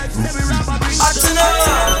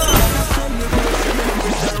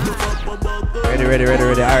Ready.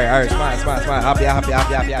 Alright. Smile. Happy.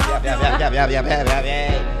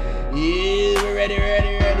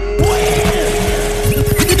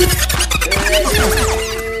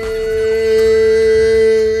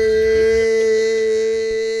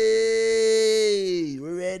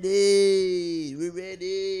 we're ready. We're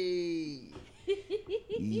ready.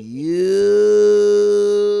 You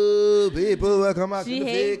people, welcome back to the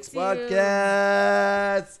Fix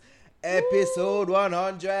Podcast. Episode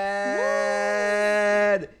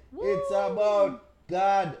 100. It's about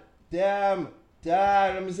goddamn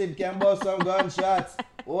time. Let me see if we can bust some gunshots.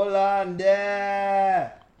 Hold on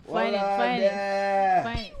there. Find it.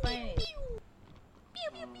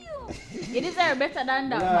 It is better than that,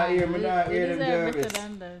 man. It is better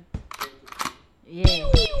than that. Yeah.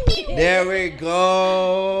 There we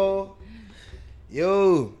go.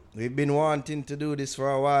 Yo, we've been wanting to do this for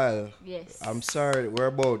a while. Yes. I'm sorry, we're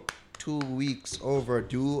about 2 weeks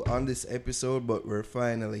overdue on this episode, but we're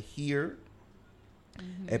finally here.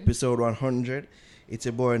 Episode 100. It's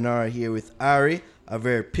your boy Nara here with Ari, a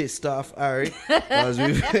very pissed off Ari, because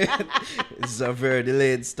it's a very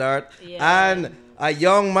delayed start, and a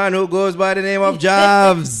young man who goes by the name of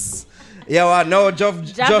Jobs. Yeah, well, no,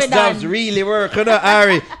 just Jobs really work. You know,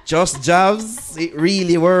 Ari, just Jobs, it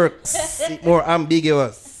really works. It's more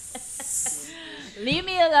ambiguous. Leave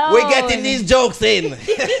me alone. We're getting these jokes in.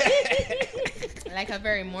 Like a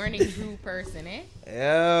very morning brew person, eh?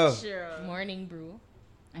 Yeah. Sure. Morning brew.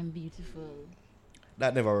 I'm beautiful.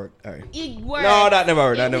 That never worked. All right. It worked. No, that never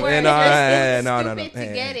worked. No. Stupid to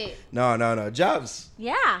get it. No. Jobs.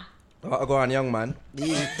 Yeah. Go on, young man.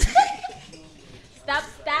 Stop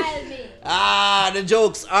style me. The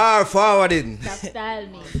jokes are forwarding. Stop style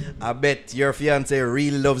me. I bet your fiance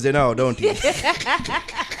really loves you now, don't he?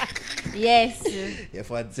 Yes. Your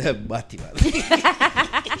fiance batty man.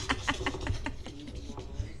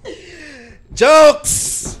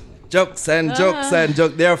 Jokes.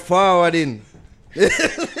 They're forwarding. You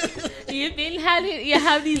have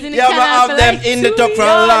these in the Yeah, but I have them like in the top for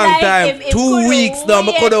a long time. 2 weeks now,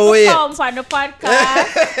 I could have wait. Come on the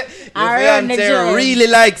podcast. Your fiance really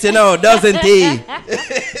likes you now, doesn't he?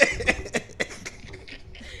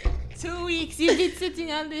 2 weeks. You've been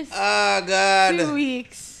sitting on this. Oh, God. 2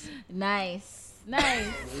 weeks. Nice. Yeah,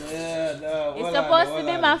 no. It's supposed to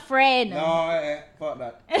be my friend. No, fuck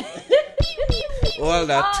that. All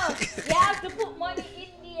that. Oh, you have to put money in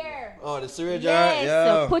there. Oh, the syringe jar? Yes, Yeah.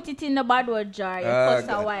 so put it in the badwood jar. You cost a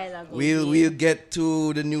God. while ago. We'll get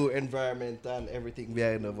to the new environment and everything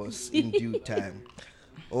behind of us in due time.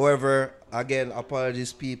 However, again,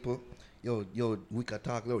 apologies, people. Yo, we can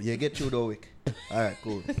talk though. Yeah, get through the week. All right,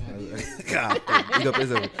 cool. God, big up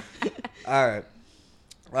yourself. All right.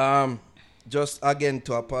 Just again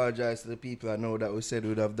to apologize to the people. I know that we said we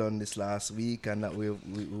would have done this last week and that we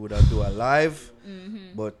would have done a live,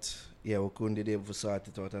 but yeah, we couldn't be able to sort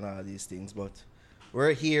it out and all these things. But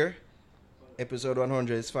we're here. Episode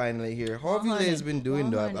 100 is finally here. How have you guys been doing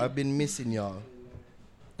though? I've been missing y'all.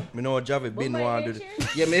 Me know Javi been wanted.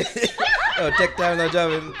 Yeah, me. Take time now,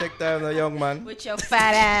 Javi. Take time now, young man. With your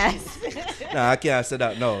fat ass. Nah, I can't say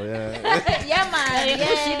that. No. Yeah, Yeah, man.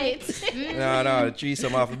 Yeah. no. The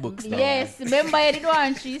threesome off the books now. Yes. Remember, you didn't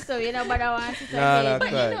want threesome. You know, but I want it Nah, again.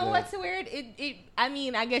 But Right, you know yeah. what's weird? I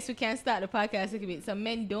mean, I guess we can't start the podcast a little bit. Some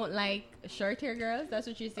men don't like short hair girls. That's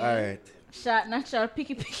what you're saying. All right. Short, not short,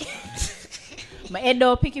 picky. My head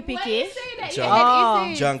don't picky. Why you say that?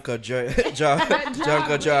 Junk- Your head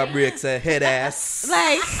Junker jaw breaks a head ass.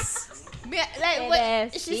 like what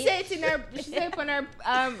ass, she bitch. said in her, she said on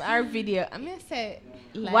our video. I'm gonna say.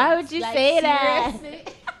 Like, Why would you say that?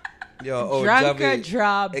 seriously? Yo, Drunker Javi,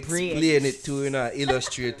 draw explain it to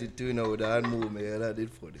illustrate it to with that movement. Yeah, that did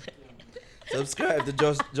funny. Subscribe to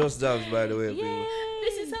Just Jobs, by the way, people.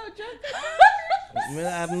 This is how drunk.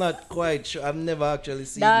 I'm not quite sure. I've never actually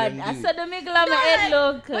seen Dad, them I do saw the middle of my head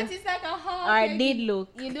look. But it's like a hawk. Or like, did look.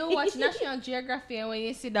 You do watch National Geography and when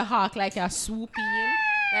you see the hawk like a swooping in,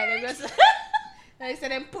 like they just like so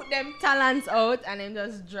them put them talons out and then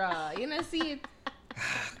just draw. You know, see it.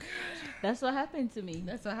 That's what happened to me.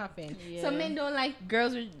 That's what happened. Yeah. Some men don't like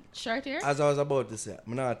girls with short hair. As I was about to say,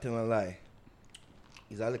 I'm not telling a lie.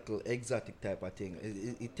 It's a little exotic type of thing.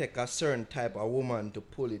 It take a certain type of woman to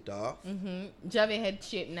pull it off. Javi head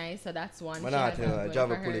shape nice, so that's one. I'm she not has telling that her, going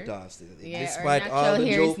Javi for pull her. it off still. Yeah, Despite her all natural the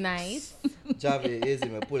hair jokes, is nice, Javi is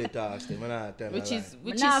him pull it off still. I'm not telling which her is lie.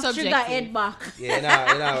 which Now is trigger subjective. head back.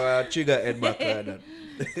 Yeah, trigger head back like that.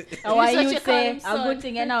 And why Such you a call say him a son. good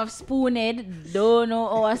thing enough spoonhead, don't know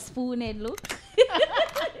how a spoonhead look.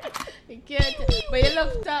 I can't. But you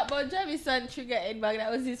love talk about Javi's son Trigger Edbag.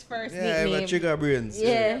 That was his first Yeah, nickname. I'm a Trigger Brains.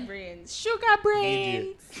 Yeah. Sugar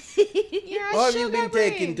brains. You're How a have you sugar been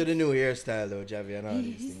brain. taking to the new hairstyle though, Javi, and all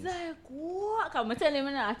these He's things? like, what? Come, I tell him,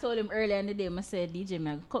 I told him earlier in the day, I said, DJ,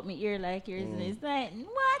 man, cut me ear like yours. And he's like,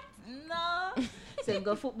 what? No. So I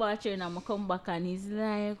go football train and I come back and he's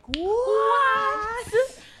like, what?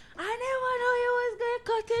 I never know you was going to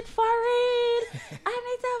cut it for real. And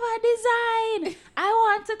it have a design. I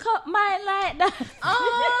want to cut mine like that.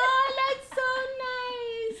 Oh, that's so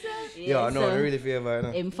nice. Yeah, no, so I really favor.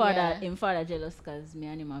 No? him father jealous because me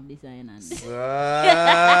and him have design and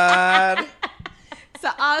Son. So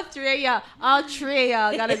all three of y'all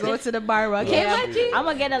gotta go to the bar. Okay, imagine. I'm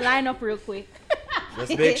gonna get a lineup real quick.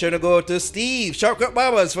 Just make sure to go to Steve, Sharp Cut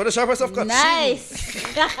Barbers, for the sharpest of cuts.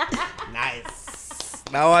 Nice. Nice.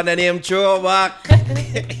 Now on the name throwback.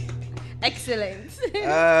 Excellent.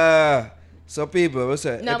 So people, what's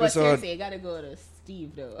that? No, but Episode. seriously, you gotta go to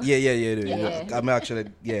Steve though. Yeah. Yeah. I'm actually,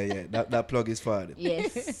 yeah. That plug is for it.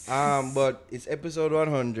 Yes. But it's episode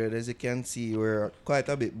 100. As you can see, we're quite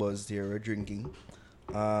a bit buzzed here. We're drinking.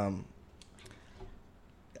 I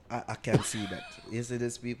can't see that. You see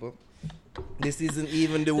this, people? This isn't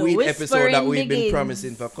even the weed episode that we've been whispering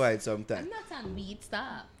promising for quite some time. I'm not on weed.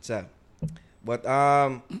 Stop. So, but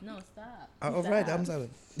No, stop. all right, I'm sorry.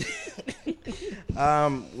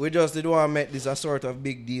 We just did want to make this a sort of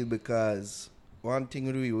big deal because one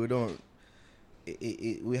thing we don't,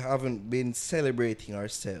 we haven't been celebrating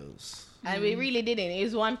ourselves. And we really didn't. It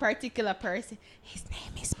was one particular person. His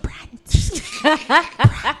name is Brant.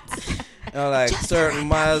 You know, like certain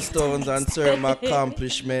milestones and certain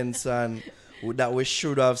accomplishments and that we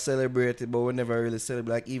should have celebrated, but we never really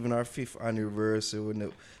celebrate. Like even our 5th anniversary,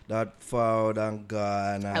 when that far and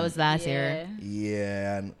gone. And That was last year.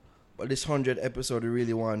 yeah, and but this 100th episode, we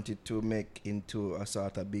really wanted to make into a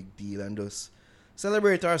sort of big deal and just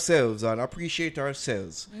celebrate ourselves and appreciate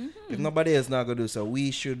ourselves. If nobody else not gonna do so,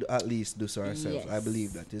 we should at least do so ourselves. I Yes.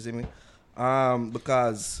 believe that. You see me?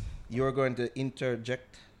 Because you're going to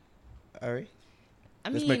interject, Ari. I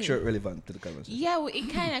Let's mean, make sure it's relevant to the conversation. yeah, well, it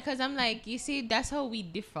kind of, because I'm like, you see, that's how we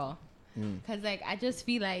differ. Because, like, I just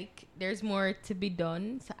feel like there's more to be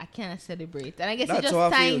done, so I can't celebrate. And I guess That's it's how I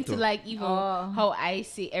just feel time too. to, like, even Oh. how I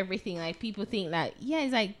see everything. Like, people think that, yeah,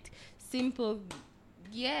 it's, like, simple.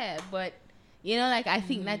 Yeah, but, you know, like, I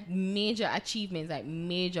think that major achievements, like,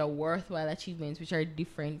 major worthwhile achievements, which are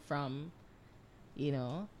different from, you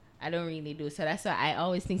know, I don't really do. So that's why I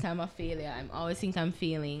always think I'm a failure. I always think I'm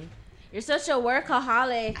failing. You're such a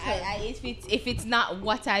workaholic. If it's not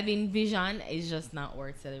what I've envisioned, it's just not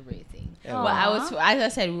worth celebrating. Yeah. But as I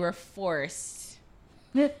said, we were forced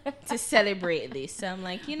to celebrate this. So I'm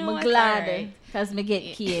like, you know I'm what? glad Alright. because me get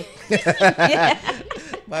cake.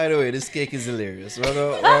 By the way, this cake is hilarious. We're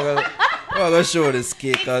gonna show this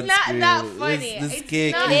cake on Not screen. that funny. This It's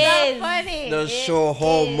cake not is that is. funny. just show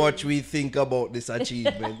how much we think about this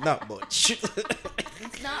achievement. Not much.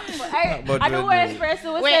 It's not funny. I But the when worst we-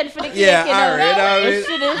 person was Wait. said for the cake. Yeah, you know. alright. It I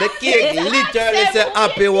should've- mean, the cake literally said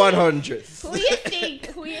happy 100th. Who you think?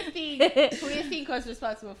 Who you think was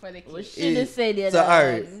responsible for the We cake? should have said it. So,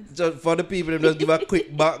 alright. So for the people, just give a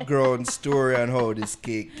quick background story on how this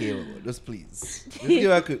cake came about. Just please. Just give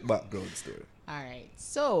a quick background story. All right.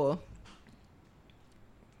 So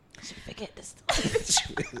Forget this.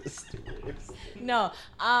 no,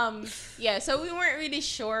 yeah. So we weren't really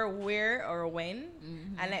sure where or when,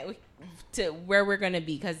 and like to where we're gonna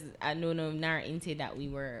be, because I know not into that we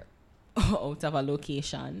were out of a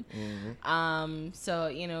location. So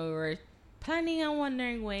you know, we were planning and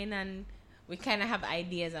wondering when, and we kind of have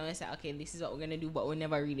ideas, and we said, okay, this is what we're gonna do, but we're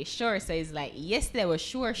never really sure. So it's like, yes, there was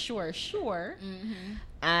sure.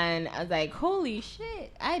 And I was like, holy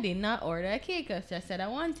shit, I did not order a cake as I said I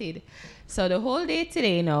wanted. So the whole day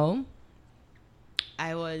today, you know,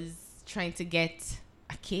 I was trying to get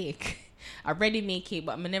a cake, a ready-made cake,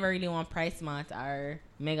 but I never really want Price Mart or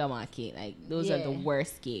Mega Mart cake. Like, those are the Yeah.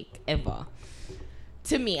 worst cake ever.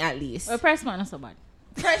 To me, at least. Well, press man, not so bad.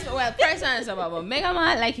 Price Mart is about, but Mega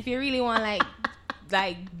Mart, like, if you really want,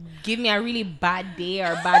 like, give me a really bad day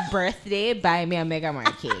or bad birthday, buy me a Mega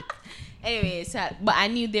Mart cake. Anyway, so, but I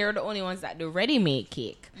knew they were the only ones that do ready-made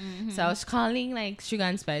cake. So I was calling, like, Sugar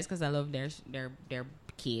and Spice, because I love their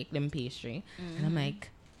cake, them pastry. And I'm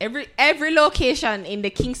like, every location in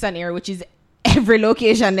the Kingston area, which is every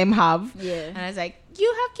location them have. Yeah. And I was like,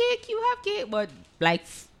 you have cake, but like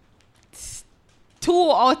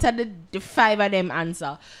 2 out of the 5 of them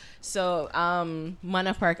answer. So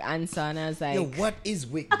Manor Park answer, and I was like, Yo, what is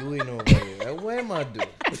Wick doing over here? What am I doing?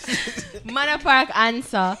 Manor Park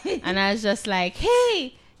answer, and I was just like,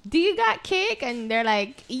 hey, do you got cake? And they're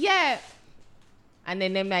like, yeah. And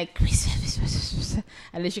then they're like,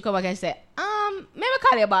 and then she come back and say, maybe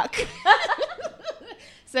call you back.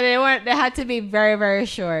 So they had to be very, very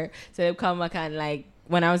sure. So they come back and like,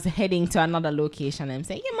 when I was heading to another location, I'm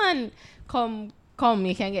saying, yeah, man, come,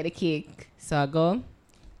 you can get the cake. So I go,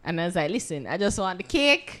 and I was like, listen, I just want the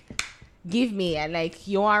cake. Give me. And like,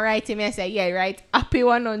 you want to write to me? I say, yeah, right. Happy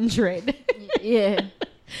 100. Yeah.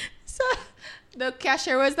 So the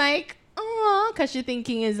cashier was like, oh, because she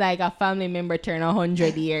thinking it's like a family member turn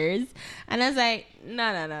 100 years. And I was like,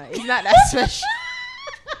 no, it's not that special.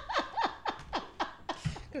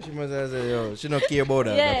 She must have said, yo, she don't care about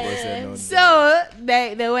that. Yeah. That person, no. So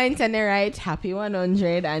they went and they write happy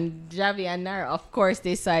 100, and Javi and Nara, of course,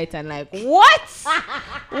 they saw it and like, what?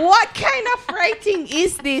 What kind of writing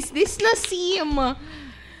is this? This no seem.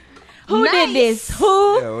 Who nice. did this?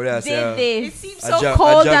 Who Yeah, what I say, did It this? seems A so Ja-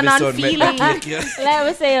 cold a and Javi son make the unfeeling. cake, yeah. Like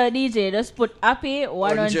we say, DJ, just put happy 100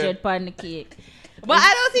 100 on the cake. But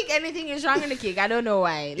I don't think anything is wrong in the cake. I don't know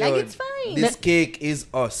why. Like, Yo, it's fine. This cake is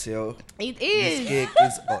us, yo. It This is. cake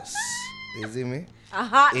is us. You see me? A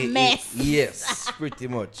hot mess. Yes, pretty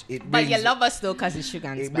much. It But brings, you love us though because it's sugar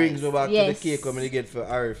and it spice. brings me back to Yes. the cake when we get for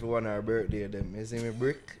Ari for one of our birthday. Them, you see me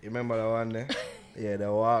brick? You remember the one there? Yeah,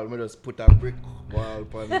 the wall. We just put a brick wall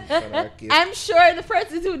upon our cake. I'm sure the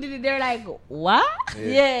person who did it, they're like, what?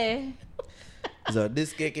 Yeah. So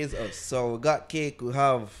this cake is us. So we got cake. We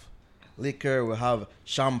have liquor. We have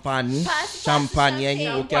champagne. Champagne.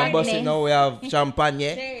 We can bust it now. We have champagne.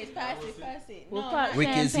 There it is. Pass it. We'll pop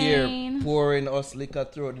Rick is here champagne. pouring us liquor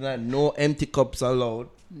through the night. No empty cups allowed.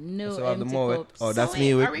 No So I have the empty moment. cups. Oh, that's So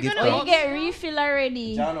me wait, with are we gift gonna Oh, card. you get refill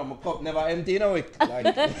already. John, my cup never empty, you know it.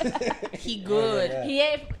 Like, He good. He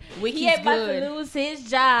ain't, Wicky's he ain't about good. to lose his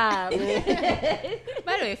job. By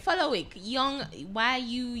the way, follow Wick. Young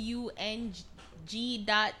YUUNG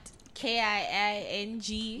dot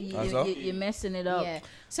KIING. Also? You're messing it up. Yeah.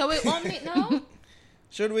 So we open it now.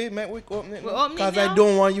 should we make we open it? We open it Because now? I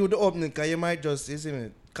don't want you to open it, because you might just, you see me,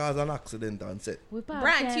 cause an accident on set. We pop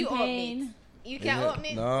Brant, you open champagne. it. You can't Yeah. open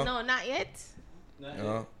it. No. No, not yet. You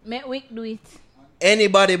know? Make Wick do it.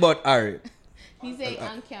 Anybody but Ari. He's saying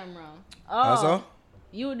on camera. Oh, Also?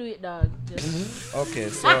 you do it, dog. Just Okay,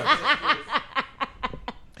 so.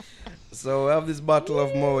 So we have this bottle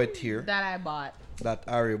of Moet here That I bought. that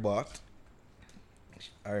Ari bought.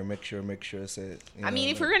 Ari, make sure, say. I mean,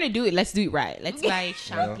 if we're gonna do it, let's do it right. Let's buy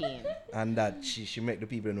champagne. And that she make the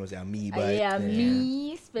people know say me buy it. yeah,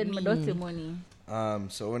 me spend my dirty money.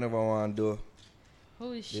 So whenever I want to do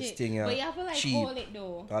Holy shit! thing, But you have to like cheap. hold it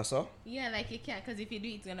though. that's all. Yeah, like you can't, because if you do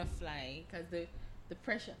it, it's gonna fly. Because the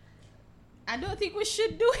pressure. I don't think we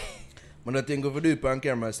should do it. But I think if we do it on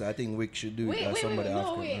camera, so I think Wick should do it Wait, as wait, somebody wait, off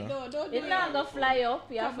no, camera. wait, no, don't do It it. not gonna fly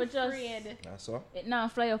up. You have to I'm just. afraid. That's all. It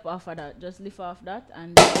not fly up off of that. Just lift off that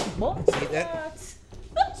and boom. See that?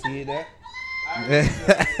 See that?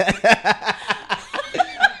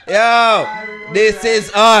 Yo, this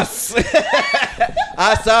is us.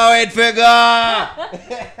 I saw it figure.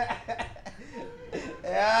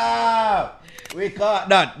 Yeah, we caught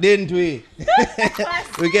that, didn't we?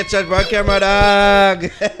 We get shot for camera,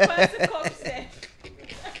 dog.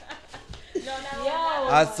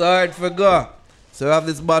 I saw it figure. So we have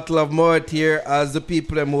this bottle of Moet here as the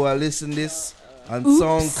people them who are listening this on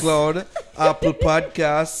SoundCloud, Apple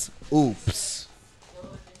Podcasts. Oops.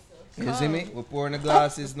 You see me? We're pouring the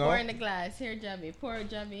glasses now. Pour in the glass. Here, Javi. Pour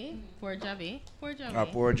Javi. Pour Javi. Pour Javi. I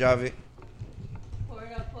pour Javi. Pour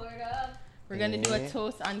it up, pour it up. We're gonna do a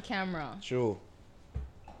toast on camera. Sure.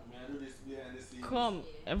 Come.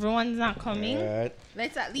 Everyone's not coming. Alright.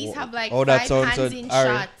 Let's at least have like Oh, that 5 sounds hands so- in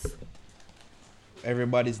alright. shots.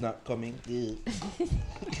 Everybody's not coming. Ew.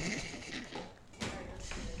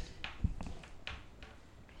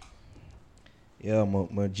 Yeah,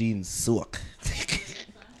 my jeans suck.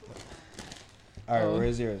 Alright, Oh.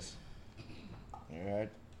 where's yours? Alright.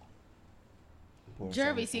 Pour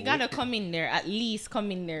Jervis, some you gotta Wick. come in there. At least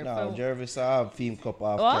come in there. No, for- Jervis, I have theme cup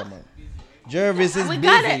off What? camera. Jervis is we busy.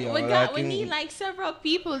 got it. yo, We like we him- need like several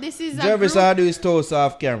people. This is a Jervis, group. I do his toast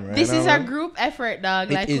off camera. This you is know? our group effort,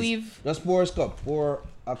 dog. It Like is. we've. Just pour his cup. Pour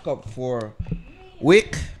a cup for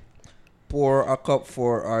Wick. Pour a cup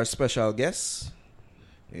for our special guest.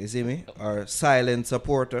 You see me? Our silent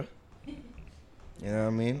supporter. You know what I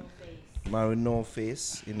mean? Man with no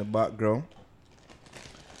face in the background.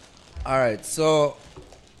 Alright, so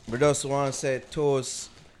we just want to say toast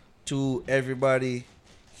to everybody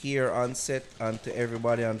here on set and to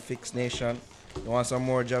everybody on Fix Nation. You want some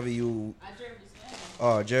more, Javi? You.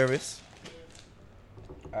 Oh, Jervis.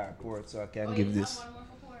 Alright, pour it so I can give this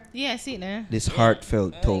Yeah, see there. this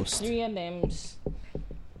heartful toast. 3 of them.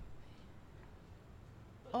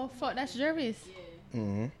 Oh fuck, that's Jervis.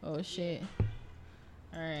 Mm-hmm. Oh shit.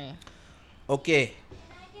 All right. Okay.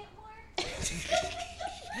 You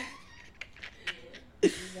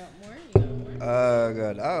got more? You got more? Oh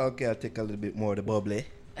God. Oh, okay. I'll take a little bit more of the bubbly.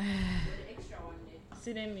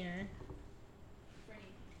 Sit in there.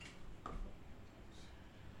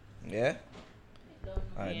 Yeah.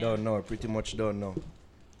 I don't know. Pretty much don't know.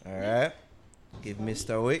 All right. Give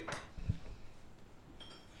Mr. Wick.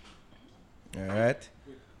 All right.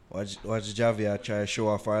 Watch Javier try to show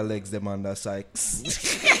off our legs them under Sykes.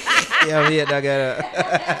 Yeah, we hate that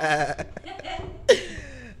guy.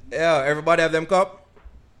 Yeah, everybody have them cup?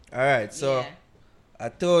 All right, so Yeah. a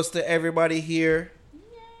toast to everybody here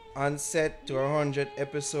on set to our 100th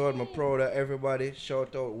episode. I'm proud of everybody.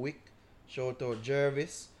 Shout out Wick. Shout out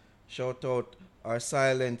Jervis. Shout out our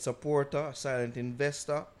silent supporter, silent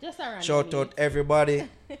investor. Just around. Shout out everybody.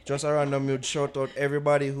 Just a random mood. Shout out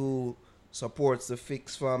everybody who supports the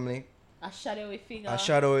Fix family. A shadowy figure. A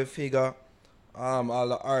shadowy figure. All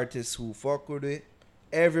the artists who fuck with it.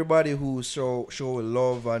 Everybody who show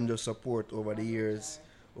love and just support over the years.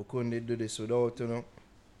 We couldn't do this without, you know.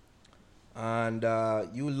 And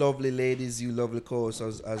you lovely ladies, you lovely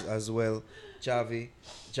co-hosts as well. Javi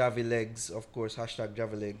Legs, of course, hashtag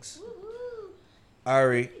Javi Legs.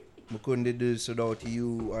 Ari, we couldn't do this without you.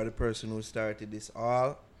 You are the person who started this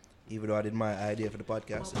all. Even though I did my idea for the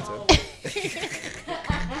podcast itself. Which is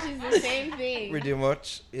the same thing. Pretty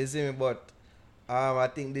much, you see me, but I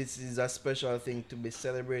think this is a special thing to be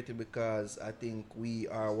celebrated because I think we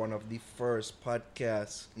are one of the first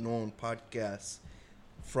known podcasts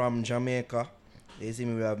from Jamaica. You see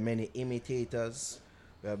me, we have many imitators,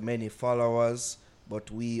 we have many followers, but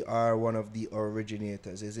we are one of the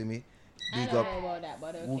originators. You see me? I don't know about that,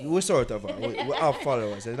 but okay. We sort of are. We have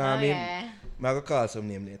followers. You know what I mean? Yeah. I'm going to call some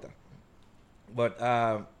name later. But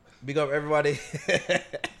big up everybody.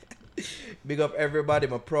 Big up everybody.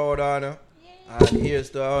 I'm proud on her. And here's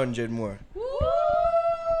to 100 more. Woo!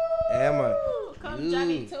 Yeah, man. Come,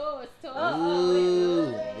 Johnny, toast.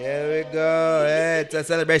 Ooh. There we go. Hey, it's a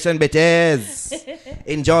celebration, bitches.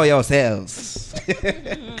 Enjoy yourselves. You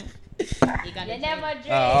never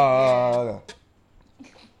drink. Oh.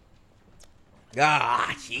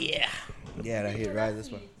 Gosh, yeah. Yeah, that hit right this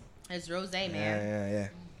one. It's rose, man. Yeah.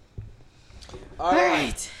 All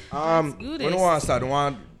right. We do don't this. want to start. We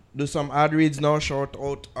want to do some ad reads now. Shout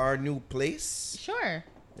out our new place. Sure.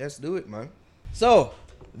 Let's do it, man. So,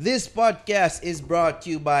 this podcast is brought to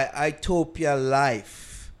you by Itopia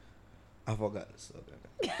Life. I forgot the slogan.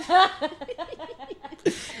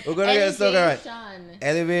 We're going to get the slogan right.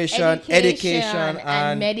 Elevation, education,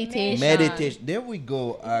 and meditation. There we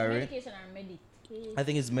go, Ari. Medication or meditation? I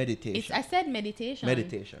think it's meditation. I said meditation.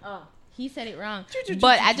 Meditation. Oh. He said it wrong.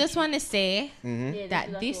 But I just want to say Mm-hmm. Yeah,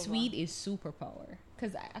 that this over. weed is superpower.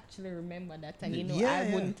 Because I actually remember that time. You know, Yeah, I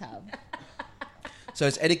yeah. wouldn't have. So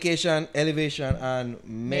it's education, elevation, and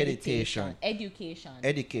meditation. Education.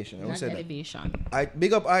 Education. I Not said that. elevation. I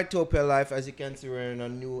big up Itopia Life. As you can see, we're in a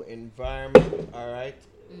new environment. All right.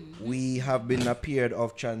 Mm-hmm. We have been in a period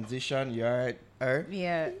of transition. You all right?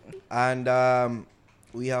 Yeah. And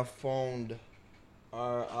we have found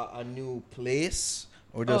a new place.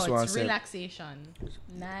 Or just want it's to say relaxation.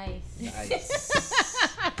 Nice.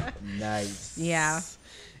 nice. Yeah.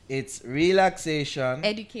 It's relaxation,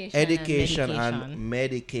 Education and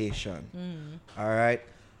medication. All right.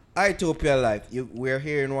 Itopia Life. We're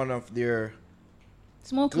here in one of their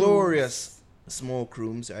Smoke glorious smoke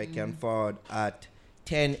rooms. I can forward at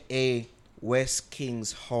 10A West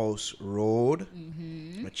Kings House Road.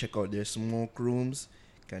 Check out their smoke rooms.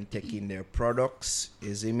 Can take in their products.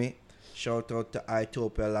 You see me? Shout out to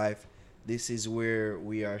Itopia Life. This is where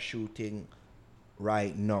we are shooting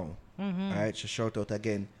right now. All right. So shout out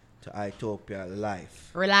again to Itopia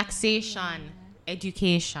Life. Relaxation.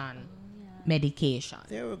 Education. Medication.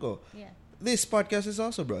 There we go. Yeah. This podcast is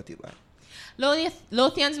also brought to you by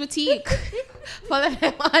Lothian's Boutique. Follow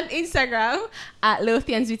them on Instagram at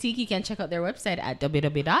Lothian's Boutique. You can check out their website at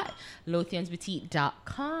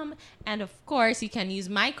www.lothiansboutique.com. And of course, you can use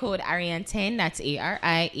my code Ariane10, that's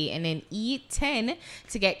ARIANNE 10,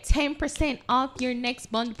 to get 10% off your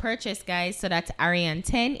next bond purchase, guys. So that's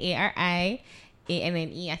Ariane10, ARIANNE.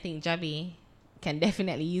 I think Javi can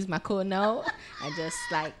definitely use my code now. I just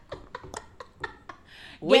like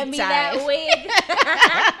Get me that wig.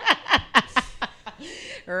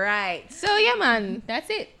 Right. So yeah, man. That's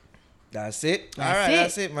it. That's it. All That's right, it.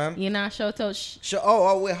 that's it, man. You know, shout out.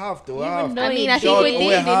 We have to. We have to. I mean, I think Shout- we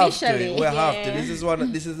did have to. initially. We have to. Yeah. This is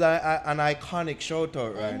one. This is an iconic shout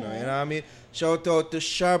out right now. You know what I mean? Shout out to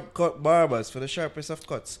Sharp Cut Barbers for the sharpest of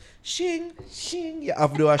cuts. Shing, shing. Yeah, I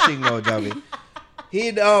have to do a shing now, Javi.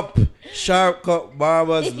 Hit up Sharp Cut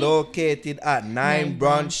Barbers located at 9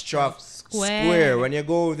 Brunstraff Square. When you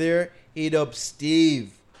go there, hit up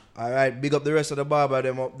Steve. Alright, big up the rest of the barber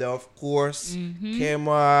them up there, of course.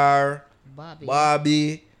 Kemar,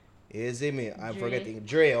 Bobby. You see me? I'm forgetting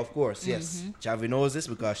Dre, of course, yes. Chavi knows this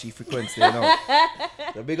because she frequents there now.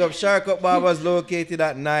 The big up Sharp Cut Barbers located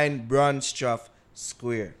at 9 Brunstraff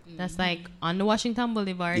Square. That's like on the Washington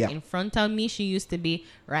Boulevard. Yeah. In front of me, she used to be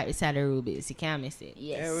right beside the Rubies. You can't miss it.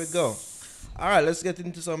 Yes. There we go. Alright, let's get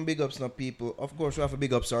into some big ups now, people. Of course, we have to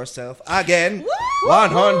big ups ourselves. Again,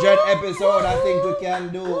 100 episode, I think we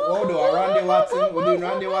can do. Oh, do a Randy Watson. We're doing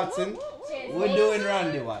Randy Watson. We're doing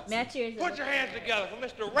Randy Watson. Cheers. Put your hands together for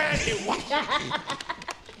Mr. Randy Watson.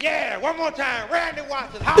 Yeah, one more time. Randy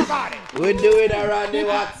Watson. How about it? We're doing a Randy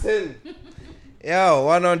Watson. Yo,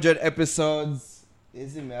 100 episodes. You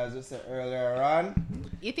see me, as I said earlier on.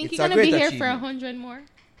 You think It's you're a going to be great here for achievement. 100 more?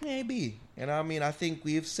 Maybe. You know what I mean? I think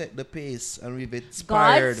we've set the pace and we've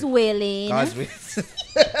inspired. God's willing. God's willing.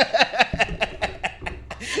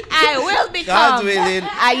 I will become God's willing.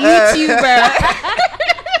 a YouTuber.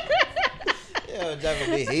 Yo,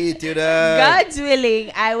 definitely hate you, dog. God's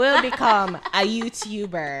willing, I will become a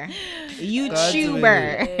YouTuber.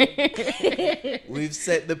 We've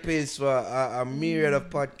set the pace for a myriad of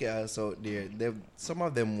podcasts out there. Some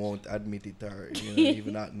of them won't admit it or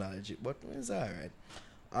even acknowledge it, but it's all right.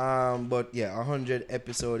 But yeah, 100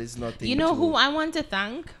 episodes is nothing. You know who I want to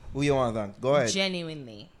thank? Who you want to thank? Go ahead.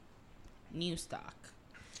 Genuinely, New Stock.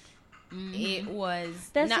 It was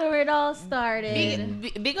That's where it all started.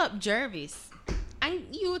 big up Jervis and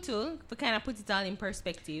you too, to kind of put it all in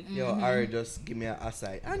perspective. Yo, Ari, just give me an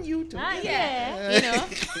aside. And you too. Yeah. You know,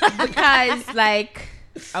 because like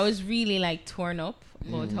I was really like torn up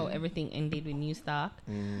about how everything ended with New Stock.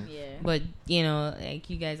 Yeah. But you know, like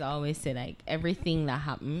you guys always say, like everything that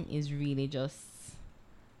happened is really just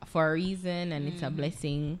for a reason, and it's a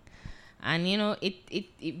blessing. And you know, it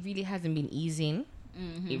really hasn't been easy.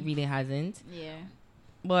 It really hasn't. Yeah.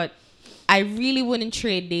 But I really wouldn't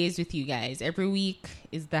trade days with you guys. Every week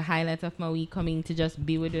is the highlight of my week, coming to just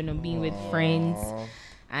be with you and being with friends.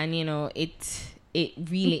 And you know, it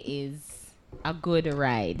really is a good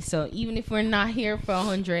ride. So even if we're not here for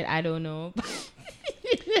 100, I don't know.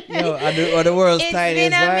 Yo, the world's It's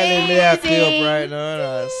tiniest been violin they are amazing. up right now.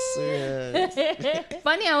 No, serious.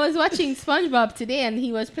 Funny, I was watching SpongeBob today and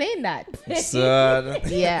he was playing that. Son.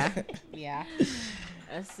 Yeah.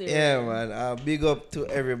 Yeah, man. Big up to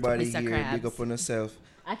everybody Mr. here. Krabs. Big up on yourself.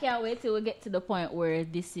 I can't wait till we get to the point where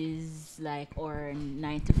this is like our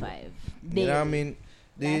 9 to 5. You know what I mean?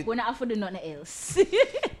 Like, we're not have to do nothing else.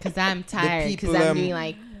 Because I'm tired. people, Because I'm doing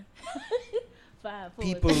like 5, 4,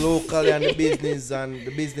 People locally and the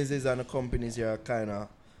businesses and the companies here are kind of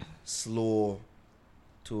slow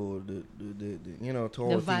to the you know, to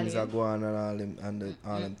how The things value. are going and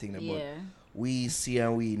all them things. But Yeah. we see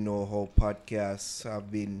and we know how podcasts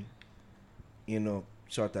have been, you know,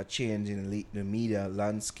 sort of changing the media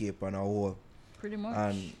landscape and a whole. Pretty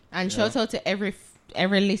much. and shout out to every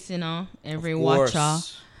listener, every Of course. watcher,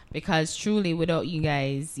 because truly without you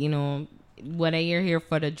guys, you know, whether you're here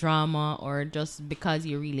for the drama or just because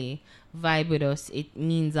you really vibe with us, it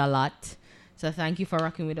means a lot. So thank you for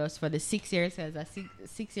rocking with us for the 6 years. So that's 6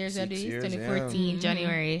 years, 6 years, 2014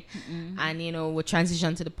 January, and you know we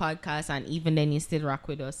transitioned to the podcast, and even then you still rock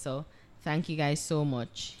with us. So thank you guys so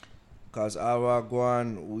much. Because our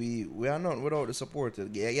Guan, we are not without the supporter.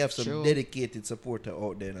 Yeah, you have some True. dedicated supporter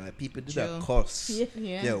out there. Like, people do that True. cuss.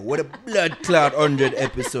 Yeah. Yeah, what a blood clot 100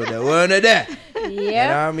 episode. They weren't there. You know what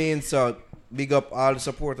I mean? So, big up all the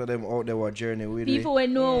supporter them out there what journey with me. People will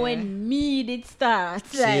know when me did start.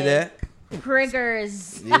 See there?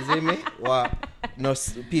 Triggers. You see me? What? No,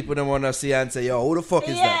 people don't want to see and say, yo, who the fuck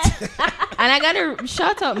is that? And I gotta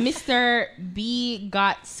shout out Mr. B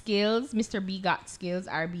Got Skills, Mr. B Got Skills,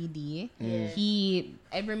 RBD. Yeah. He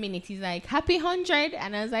every minute he's like, happy 100,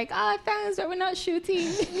 and I was like, oh thanks, but we're not shooting.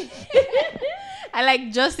 I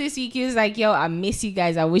like just this week he was like, yo, I miss you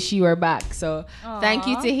guys. I wish you were back. So thank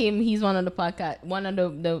you to him. He's one of the podcast, one of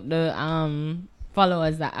the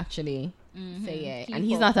followers that actually say yeah. Keep And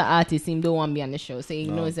he's up. not an artist. He don't want to be on the show, so he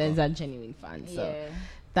No, knows that no. he's a genuine fan. So Yeah.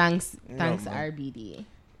 thanks, man. RBD.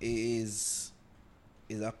 It is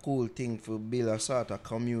a cool thing to build a sort of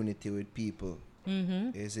community with people.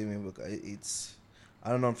 You see me? Because it's, I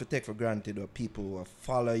don't know if you take for granted that people who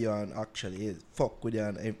follow you and actually fuck with you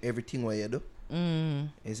and everything what you do.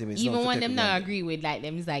 You see me? It's Even not to when take them for not granted. agree with like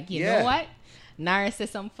them, is like, you Yeah. know what? Nara said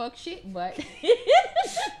some fuck shit, but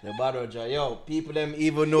The bottle jar. Yo, people them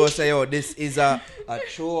even know say, yo, this is a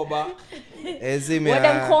throwback. You see me? What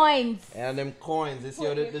them coins? And them coins. You see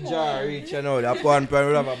how the jar reach, you know. That one point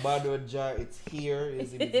we have a bottle jar. It's here. You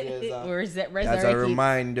see me? There's a, that's a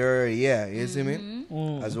reminder. Yeah, you see me?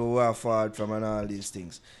 As we walk forward from and all these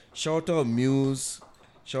things. Shout out Muse.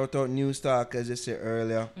 Shout out New Stock, as you said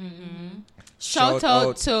earlier. Shout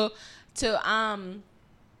out to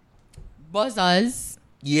Buzzers.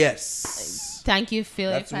 Yes. Thank you,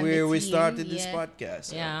 Philip. That's where we started this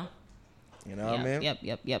podcast. Yeah. You know what I mean? Yep.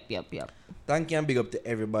 Thank you and big up to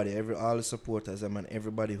everybody, all the supporters, and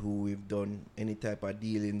everybody who we've done any type of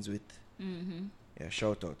dealings with. Yeah,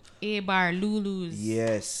 shout out. A-Bar, Lulu's.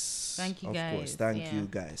 Yes. Thank you, of guys. Of course, thank you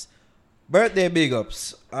guys. Birthday big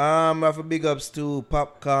ups. I have a big ups to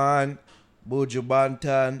Popcorn, Buju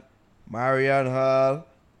Banton, Marian Hall,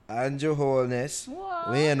 Andrew Holness,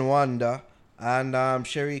 Wayne Wonder, and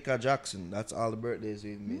Sherika Jackson. That's all the birthdays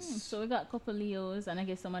we've missed. So we got a couple Leos, and I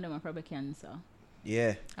guess some of them are probably Cancer.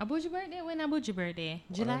 Yeah. Abuja birthday? When Abuja birthday?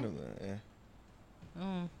 July?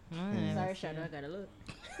 Yeah. Sorry, Shadow, I gotta look.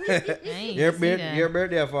 Your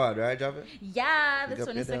birthday fall, right, Javi? Yeah, the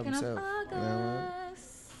 22nd of August.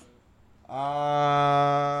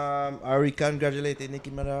 Are we congratulating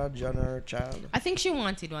Nicki Minaj on her child? I think she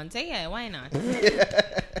wanted one. So yeah, why not?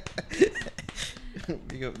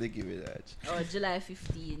 Big up Nicki Minaj. Oh, July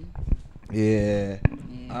 15. Yeah.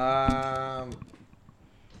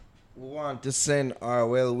 We want to send our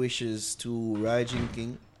well wishes to Raijin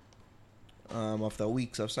King. After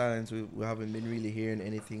weeks of silence, we haven't been really hearing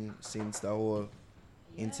anything since the whole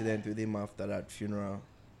incident with him after that funeral.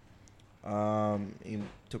 He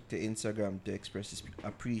took to Instagram to express his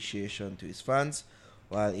appreciation to his fans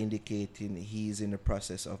while indicating he's in the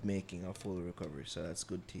process of making a full recovery. So that's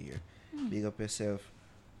good to hear. Big up yourself,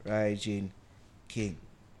 Raijin King.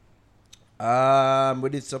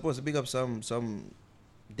 But it's supposed to big up some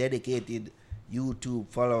dedicated YouTube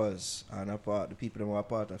followers and the people who are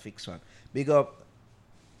part of Fix One. Big up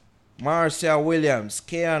Marcia Williams,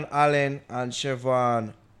 Kean Allen, and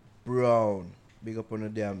Siobhan Brown. Big up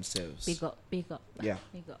on themselves. Big up. Yeah.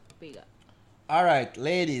 Big up. All right,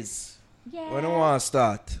 ladies. Yeah. When do you want to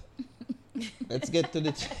start? Let's get to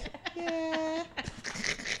the... Yeah.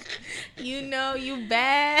 You know you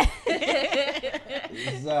bad.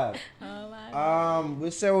 What's that? Oh my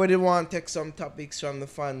We said we didn't want to take some topics from the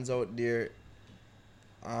fans out there.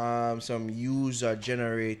 Some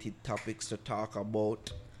user-generated topics to talk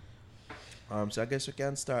about. So I guess we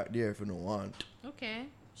can start there if we don't want. Okay,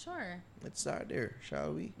 sure. Let's start there,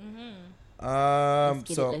 shall we? Let's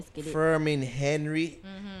get it. Fermin Henry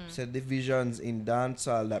said divisions in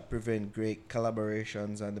dancehall that prevent great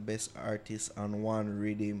collaborations and the best artists on one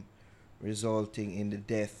rhythm, resulting in the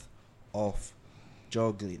death of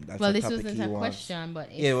juggling. That's Well, a this topic wasn't he a wants. question,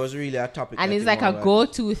 but Yeah, it was really a topic. and that it's he like a wanted.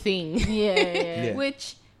 go-to thing. Yeah.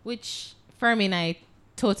 Which Fermi and I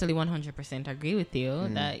totally 100% agree with you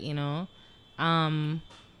that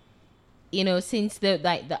since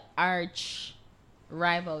the arch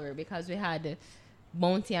rivalry, because we had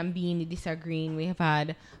Bounty and Beanie disagreeing, we've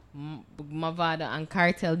had Mavado and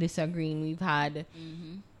Cartel disagreeing, we've had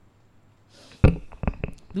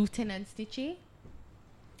Lieutenant Stitchy.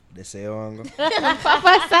 They say Papa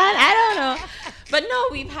Papa San, I don't know, but no,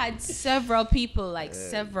 we've had several people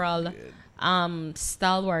several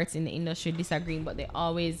stalwarts in the industry disagreeing, but they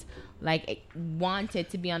always wanted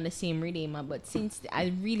to be on the same rhythm. But since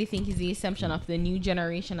I really think it's the assumption of the new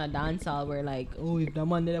generation of dancehall, where if the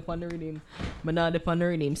man did up on the rhythm, but not up on the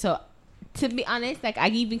rhythm. So to be honest, I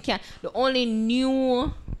even can't. The only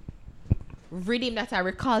new rhythm that I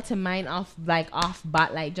recall to mind off bat,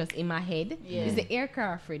 just in my head, is the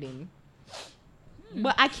aircraft rhythm.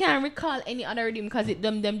 But I can't recall any other rhythm because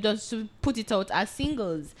them just put it out as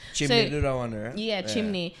singles. Chimney do that one, right? Yeah,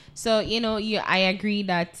 Chimney. So I agree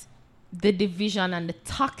that the division and the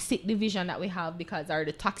toxic division that we have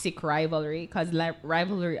the toxic rivalry, because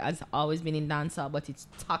rivalry has always been in dancehall, but it's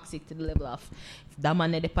toxic to the level of if that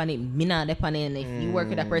man not depend it, me not depend it, and if you work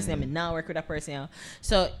with that person, me not work with that person.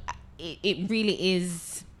 So it really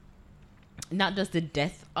is not just the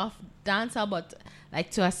death of dancehall, but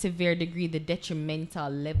to a severe degree the detrimental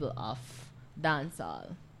level of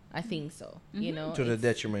dancehall. I think so. To the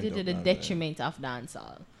detriment to of the dancehall. detriment of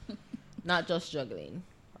dancehall, not just juggling.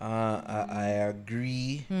 I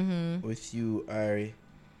agree with you, Ari.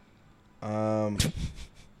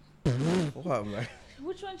 What, man?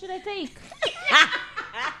 Which one should I take?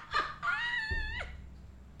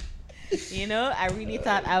 I really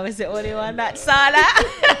thought I was the only one that saw that.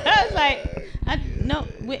 I was like, no,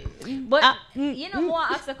 But you know, more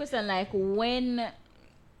ask a question like when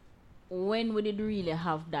would it really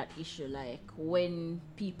have that issue? Like when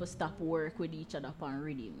people stop work with each other upon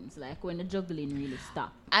rhythms, like when the juggling really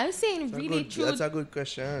stop. I'm saying really true. That's a good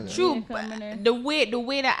question. True, Yeah, but come on the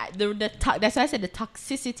way that that's why I said the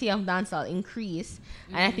toxicity of dancehall increase,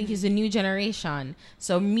 and I think it's a new generation.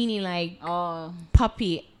 So meaning like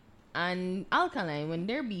Puppy and Alkaline when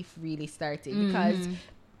their beef really started, because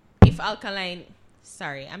if Alkaline,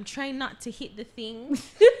 sorry, I'm trying not to hit the thing.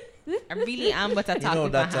 I really am, but I talk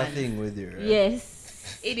with that's my a hand. thing with you, right?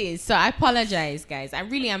 Yes. It is. So I apologize, guys. I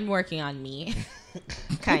really am working on me.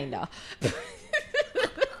 Kinda.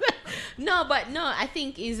 No, I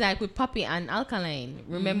think it's like with Puppy and Alkaline.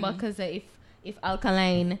 Remember, because if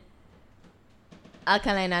Alkaline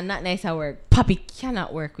and Not Nice at work, Puppy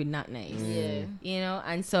cannot work with Not Nice. Yeah. You know,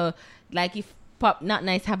 and so like if Not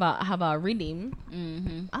Nice have a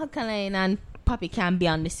rhythm, Alkaline and Puppy can't be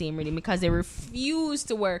on the same rhythm because they refuse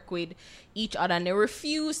to work with each other and they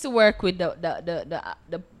refuse to work with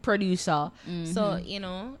the producer. So you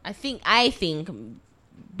know, I think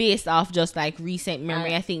based off just like recent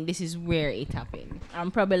memory, I think this is where it happened. I'm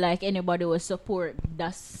probably like anybody will support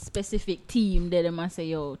that specific team. They must say,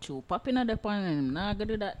 yo, Chu, popping on the pan and I'm not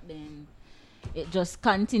gonna do that. Then it just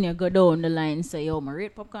continue go down the line. Say, yo, my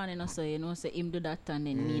rate popcorn, you know, so you know, say him do that and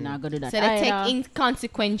then me not gonna do that. So they take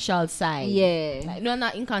inconsequential side. Yeah. Like, no,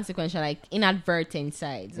 not inconsequential, like inadvertent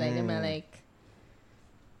sides. Like them are like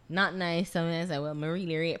Not Nice. Sometimes like, well, I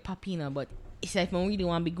really rate Puppy, you know, but it's like I really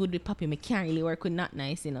want to be good with Puppy, I can't really work with Not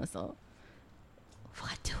Nice, you know. So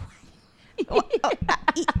what do Take a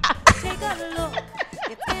look.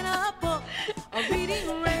 It's in a book. A reading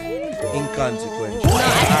rainbow. Inconsequential. I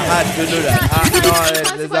had to do that.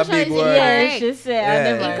 No, there's a big word. Yeah, she said, I Yeah.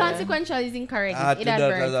 never- inconsequential is incorrect. I had It's to do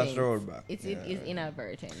that as a inadvertent. throwback. It is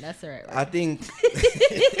inadvertent. That's the right word. I think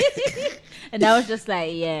And I was just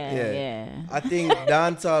like, yeah. I think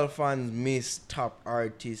dancehall fans miss top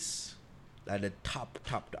artists, like the top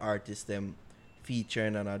artists them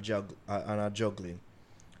featuring on a juggling,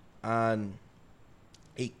 and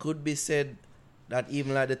it could be said that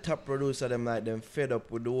even like the top producer them like them fed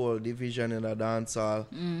up with the whole division in the dancehall,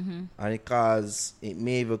 and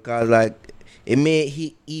it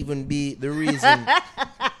may even be the reason.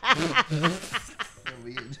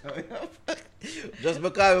 Just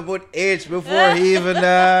because we put H before even.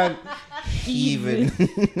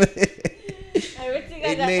 Everything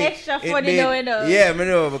I got extra funny may, though, you know. Yeah, I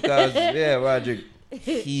know because Roger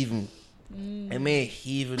heaving. It may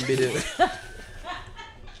even be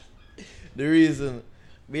the reason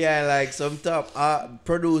behind like some top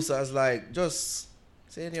producers like just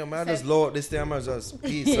saying, yo, man, I just load this thing, man, just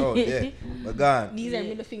peace out, yeah, but gone. These are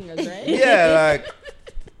middle fingers, right? Yeah, like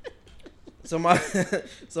some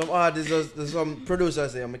artists, some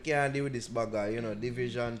producers say, I can't deal with this bugger, you know,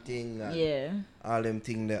 division thing, and all them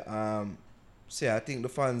thing that I think the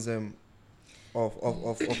fans of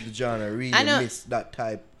the genre really miss that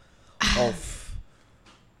type of.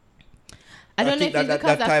 I don't know if it's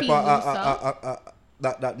because that I type feel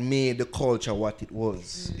that made the culture what it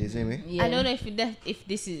was. You see me? Yeah. I don't know if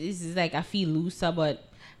this is like I feel looser, but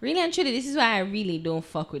really and truly, this is why I really don't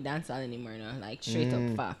fuck with dancehall anymore now. Like straight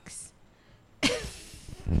up facts.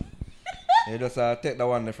 You just take the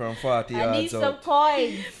one from 40 I yards need some out.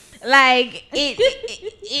 coins. Like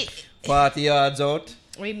it 40 yards out?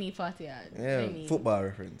 what do you mean 40 yards? What do Yeah, you mean? football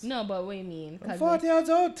reference. No, but what do you mean? 'Cause 40 yards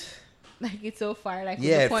out? like it's so far, like with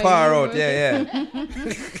Yeah, the point far you out. were- Yeah.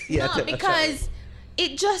 Yeah, No, because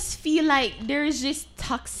it just feel like there's this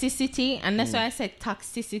toxicity, and that's why I said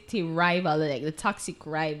toxicity rival, like the toxic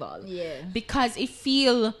rival. Yeah. Because it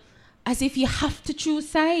feel as if you have to choose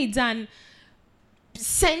sides, and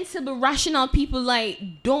sensible, rational people like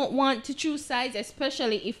don't want to choose sides,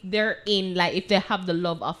 especially if they're in like if they have the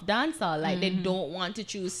love of dancehall, like they don't want to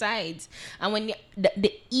choose sides. And when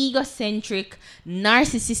the egocentric,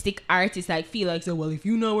 narcissistic artists like feel like, so well, if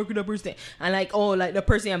you not work with that person, and like, oh, like the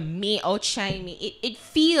person may outshine me, it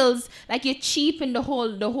feels like you cheapen the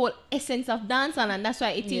whole essence of dancehall, and that's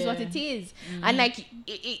why it is what it is. And like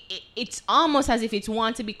it's almost as if it's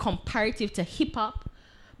want to be comparative to hip hop.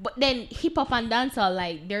 But then hip hop and dancehall,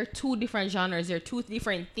 like, they're two different genres, they're two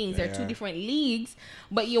different things, they're two different leagues.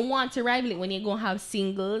 But you want to rival it when you're gonna have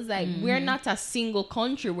singles. Like, we're not a single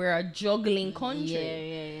country, we're a juggling country.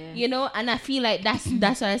 Yeah. You know, and I feel like that's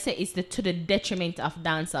what I say, it's to the detriment of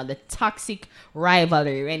dancehall, the toxic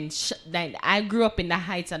rivalry. And like, I grew up in the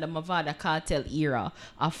heights of the Mavada Cartel era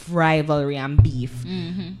of rivalry and beef.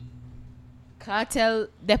 Cartel,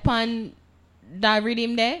 that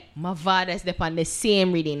rhythm there, my father step on the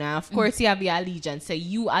same rhythm. Now, of course, you have your allegiance. So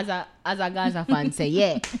you as a Gaza fan say,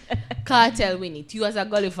 yeah, Cartel win it. You as a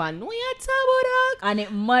Gully fan, no, you talk about And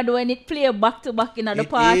it mad when it play back to back in the It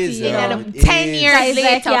party. is, you know. it 10 is. years It's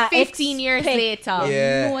like later, you 15 years expect- later.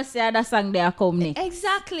 Yeah. No say that song there come next.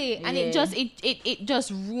 Exactly. And Yeah. it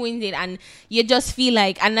just ruined it, and you just feel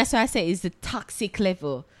like, and that's why I say it's the toxic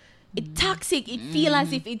level. It's toxic. It feels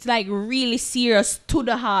as if it's like really serious, to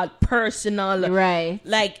the heart, personal. Right.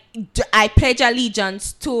 Like I pledge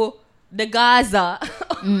allegiance to the Gaza,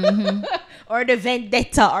 or the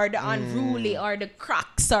vendetta, or the unruly, or the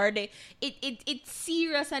cracks, or the it's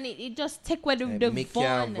serious, and it just take away the Mickey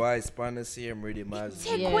and fun. Vice on the same rhythm as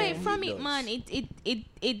Take Yeah. away from it, does. man.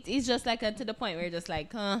 It's just like to the point where you're just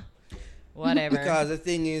like, whatever. Because the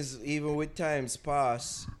thing is, even with times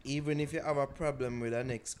pass, even if you have a problem with the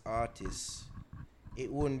next artist, it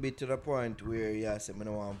wouldn't be to the point where you say, I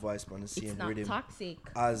don't want voice on the it's same not rhythm toxic.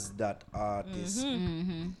 as that artist.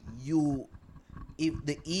 Mm-hmm. If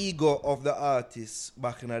the ego of the artist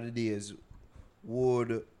back in the days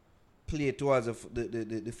would play towards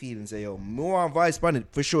the feeling, say, yo, me want voice on it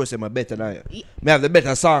for sure, say, I'm better than you. Me have the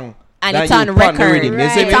better song. And than it's you on the record. rhythm. You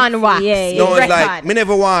see It's me? on wax. Yeah, No, it's like, Record. me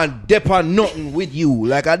never want dep on nothing with you.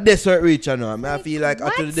 Like, a desperate reach, you know. I feel like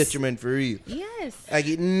What? to the detriment for real. Yes. Like,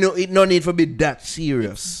 it no need to be that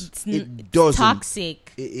serious. It's It doesn't.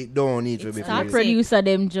 toxic. It don't need to be It's for Our real. toxic. producer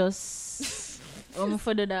them just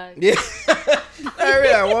for the dog. Yeah. I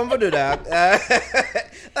really want to do that.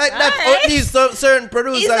 Like, that's Alright. what these certain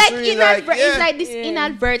producers It's like, really like. it's Yeah. like this Yeah.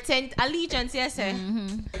 inadvertent allegiance, yes, sir.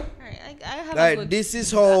 Alright, I have a Like, good... this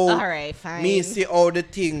is how Alright, fine. me see how the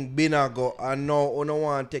thing been a go, and now I don't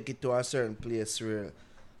want to take it to a certain place where,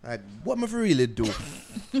 like, what am I for really do?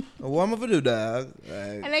 What am I for do, dog?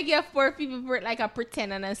 And Like, like you have 4 people like I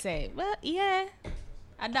pretend and I say, well, yeah,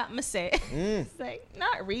 I that me say. It's like,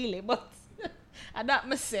 not really, but I that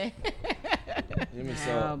me say. let me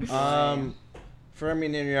so. For a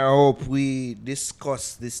minute, I hope we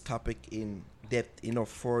discuss this topic in depth enough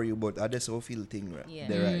for you, but I just don't feel thing right Yeah.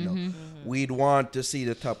 there right now. We'd want to see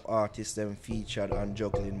the top artists them featured and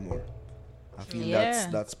juggling more. I feel Yeah.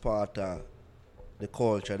 that's part of the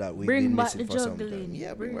culture that we've Bring been back missing the for some time. juggling.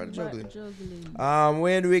 Yeah, bring back the juggling. juggling.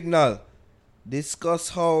 Wayne Wignall, discuss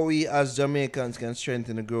how we as Jamaicans can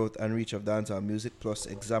strengthen the growth and reach of dancehall music, plus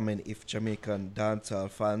examine if Jamaican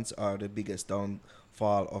dancehall fans are the biggest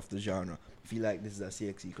downfall of the genre. I feel like this is a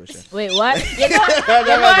CXE question. Wait, what? You know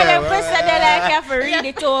the person that I have to read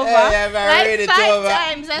it over. I read it Like 5 over.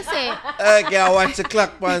 times, I say. Okay, I watch the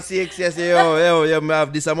clock on CXE. I say, yo, I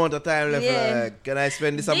have this amount of time left. Yeah. Can I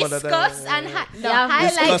spend this amount of time? Discuss and Yeah, highlight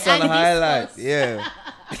Discuss and and highlight. discuss. Yeah.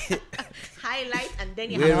 Highlight and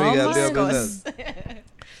then you Where we have go, to go, discuss.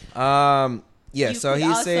 Yeah, You so could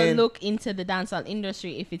he's also saying look into the dancehall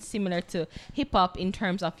industry if it's similar to hip hop in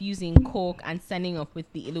terms of using coke and standing up with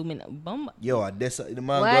the Illuminati bomb. yo, the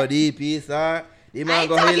man What? go DP, sir. The I man ain't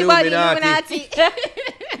go talking about Illuminati.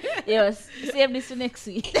 Illuminati. Yes, save this for next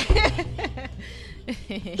week.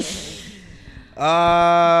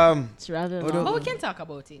 It's rather Hold long. But we can talk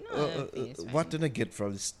about it. No, I think it's fine. What did I get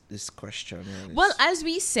from this question? Well, as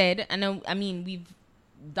we said, and I mean we've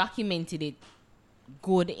documented it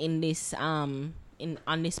good in this on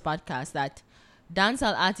this podcast that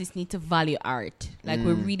dancehall artists need to value art. Like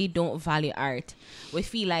we really don't value art. We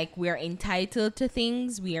feel like we are entitled to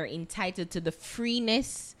things. We are entitled to the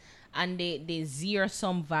freeness and the zero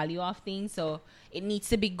sum value of things. So it needs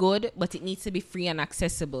to be good, but it needs to be free and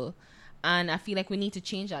accessible. And I feel like we need to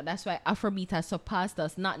change that. That's why Afrobeat has surpassed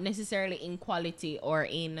us, not necessarily in quality or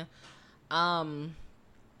in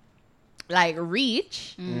like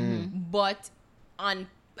reach, but on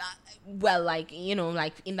well, like, you know,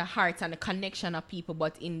 like in the hearts and the connection of people,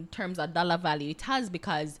 but in terms of dollar value, it has,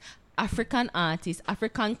 because African artists,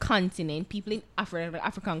 African continent, people in Africa,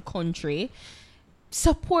 African country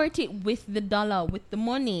support it with the dollar, with the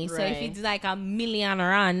money. So if Right. it's like $1 million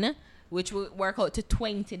rand, which will work out to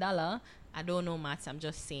 $20, I don't know maths, I'm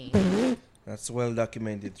just saying. That's well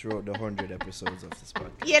documented throughout the 100 episodes of this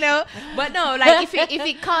podcast. You know, but no, like if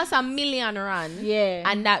it costs $1 million rand, Yeah.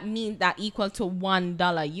 and that means that equal to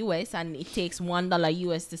 $1 US, and it takes $1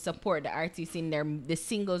 US to support the artists in the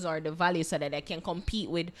singles or the value, so that they can compete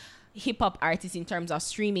with hip hop artists in terms of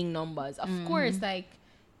streaming numbers. Of course, like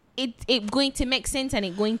it going to make sense, and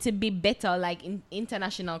it going to be better, like in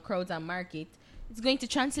international crowds and market. It's going to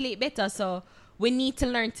translate better. So we need to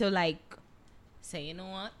learn to like say, you know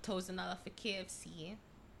what, $1,000 for KFC.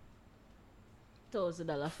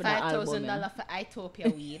 $1,000 for the album. $5,000 for Ethiopia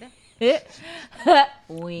weed.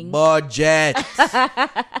 Wing. Budget.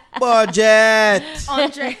 Budget.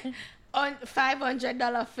 100 On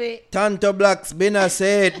 $500 for Tanto Blacks been a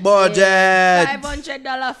said budget.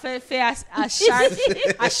 $500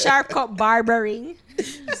 for a sharp cut barbering.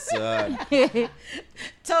 Son.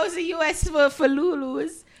 $1,000 US for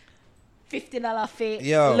Lulu's. $50 for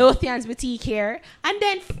Yo. Lothian's boutique here. And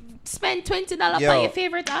then spend $20 Yo, on your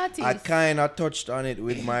favorite artist. I kind of touched on it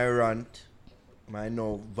with my rant. My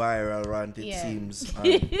no viral rant, it Yeah. seems. On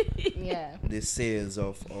Yeah. the sales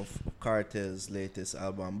of Carter's latest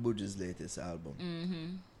album, Buju's latest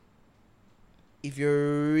album. If you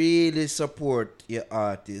really support your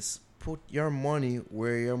artist, put your money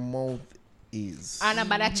where your mouth is. And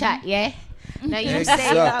about that chat, yeah? Now you say that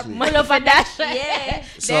Exactly. money for that shit. Yeah.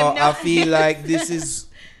 So Them I know- feel like this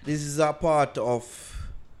is a part of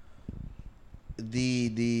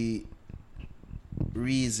the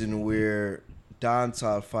reason where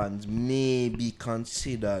dancehall fans may be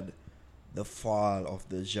considered the fall of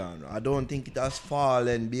the genre. I don't think it has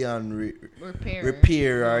fallen beyond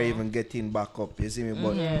repair or even getting back up. You see me?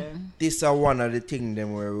 But this are one of the things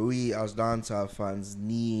them where we as dancehall fans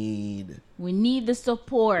need. We need the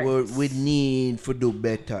support. We need to do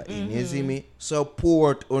better in. You see me?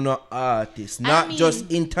 Support on our artists, not mean- just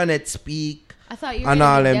internet speak. I thought you were And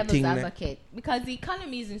all going to be them devil's thing there. advocate. Because the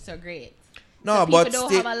economy isn't so great. No, So people but don't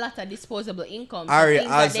still, have a lot of disposable income. So Ari, things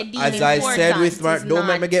that as they deem I said with my, important don't is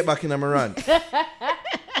make me not- get back in my rant.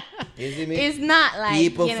 You see me? It's not like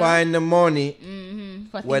People you know, find the money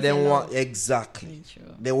for where things they they want. love. Exactly. True.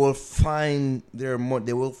 They will find their money.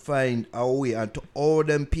 They will find a way. And to all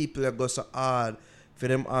them people that go so hard for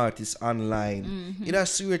them artists online, it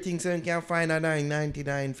has sure things them can find a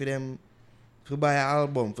 $9.99 for them to buy an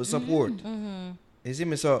album for support. You see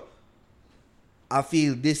me? So I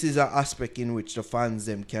feel this is an aspect in which the fans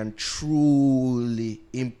them can truly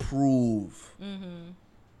improve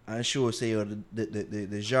and show say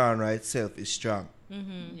the genre itself is strong.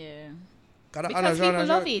 Yeah. Because people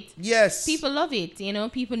love it. Yes. People love it. You know,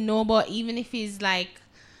 people know about, even if it's like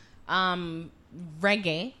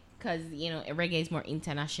reggae, because you know reggae is more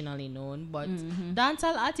internationally known. But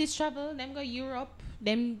dancehall artists travel, them go Europe,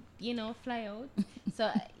 them you know fly out. So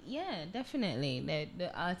yeah, definitely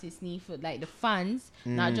the artists need for like the fans,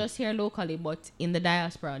 not just here locally, but in the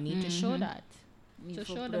diaspora, need to show that. Need To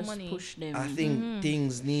to show the just money. push them. I think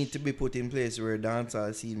things need to be put in place where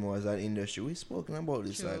dancehall is seen more as an industry. We've spoken about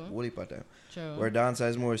this True. like whole heap of time. True. Where dancehall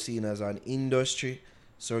is more seen as an industry,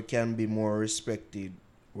 so it can be more respected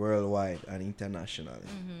worldwide and internationally.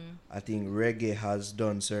 I think reggae has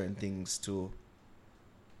done certain things to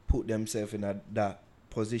put themselves in that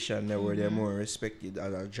position there where they're more respected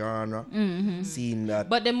as a genre. Seeing that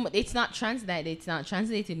But it's not translated. It's not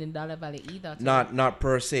translated in Dollar Valley either. not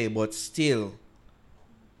per se, but still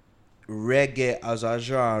reggae as a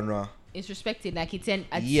genre. It's respected. Like it's in.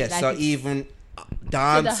 Yes, like so it's- even the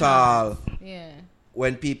dancehall, Yeah.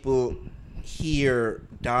 when people hear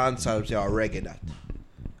dancehall, say, oh, reggae that.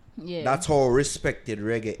 Yeah. That's how respected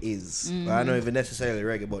reggae is. I don't even necessarily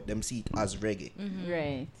reggae, but them see it as reggae.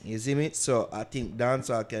 right. You see me? So I think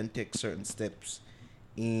dancehall can take certain steps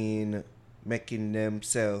in making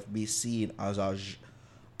themselves be seen as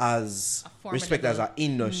as respected as an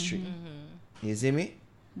industry. You see me?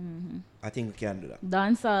 I think we can do that.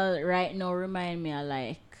 Dancehall right now remind me of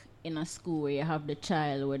like in a school where you have the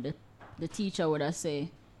child where the teacher would have say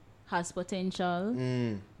has potential,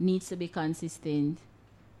 needs to be consistent,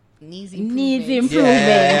 Needs needs improvement. improvement.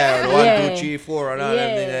 Yeah, yeah. Yeah. 1, 2, 3, 4, and all Yeah.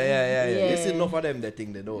 them things. Yeah. Yeah. You see enough of them that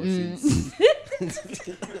thing they know since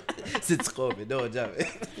since COVID. Don't jam it.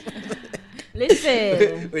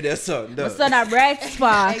 Listen, With their son, my though. son a bright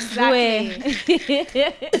spot. Exactly.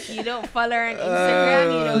 You don't follow her on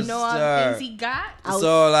Instagram. You don't know all the star. things he got.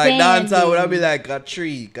 So like dancer would Outstanding. be like a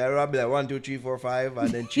 3. Can would be like 1, 2, 3, 4, 5, and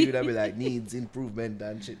then 3 would be like needs improvement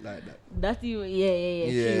and shit like that. That you, yeah.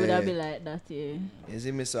 She Yeah, would have yeah. be like that, yeah. You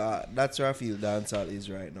see me? So that's where I feel dancehall is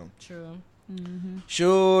right now. True.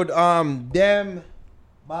 Should them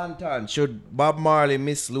Bantan, should Bob Marley,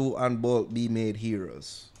 Miss Lou, and Bolt be made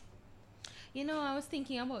heroes? You know, I was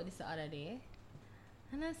thinking about this the other day,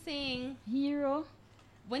 and I was saying, Hero.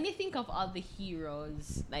 when you think of all the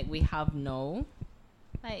heroes like we have now,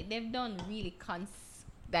 like they've done really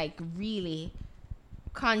really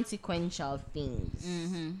consequential things.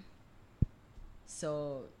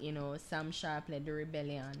 So you know, Sam Sharp led the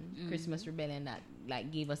rebellion, Christmas rebellion that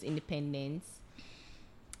like gave us independence.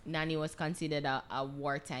 Nani was considered a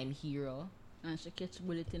wartime hero. And she catch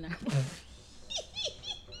bullet in her.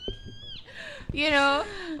 You know,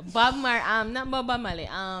 not Bob Marley,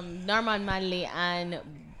 Norman Manley and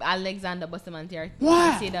Alexander Bustamante are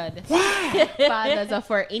considered fathers of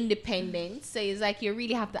our independence. So it's like you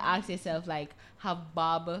really have to ask yourself, like, have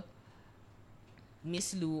Bob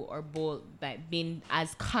Miss Lou or Bolt like been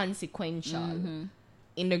as consequential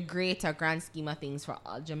in the greater grand scheme of things for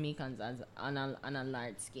all Jamaicans as on a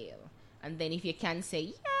large scale. And then if you can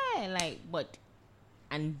say, yeah, like, but,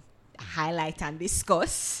 and highlight and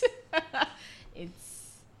discuss,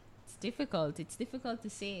 it's difficult. It's difficult to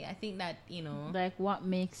say. I think that, you know, Like, what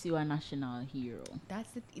makes you a national hero?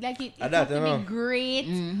 that's the, like, it that, has to you know. be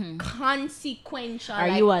great, consequential. Are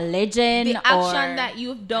like, you a legend the action or that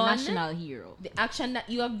you've a done? national hero? The action that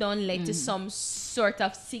you have done led to some sort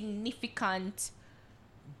of significant,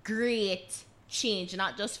 great change,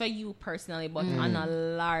 not just for you personally, but on a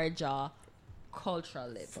larger cultural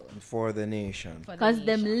level. For the nation. For the Because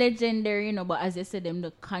them nation. legendary, you know, but as I said, them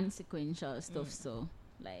the consequential stuff. So,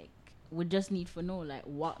 like, we just need to know, like,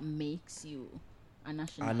 what makes you a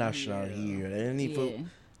national Hero. They need Yeah. to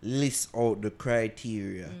list out the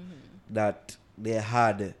criteria that they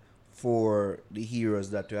had for the heroes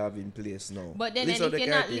that we have in place now. But then, List and out if the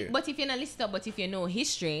you're not, criteria. but if you're not listed up, but if you know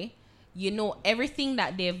history, you know everything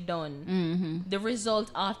that they've done. The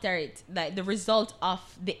result after it, like the result of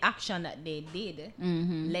the action that they did,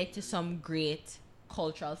 led to some great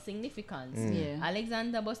cultural significance. Yeah.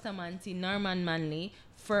 Alexander Bustamante, Norman Manley,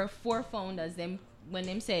 for 4 founders, them when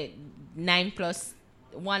them say 9 plus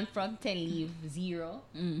 1 from 10 leave 0,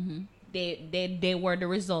 they were the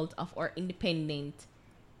result of our independent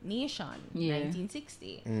nation, Yeah.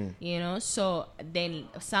 1960. You know, so then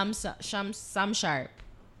Sam Sharp,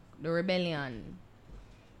 the rebellion,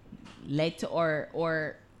 led to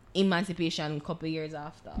our emancipation a couple years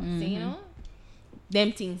after. So, you know,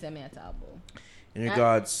 them things that me talk about. in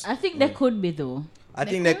regards, I think there could be, though. I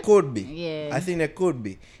think there could be. Yeah. I think there could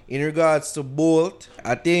be. In regards to Bolt,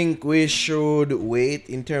 I think we should wait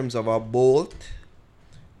in terms of a Bolt.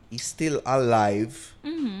 He's still alive.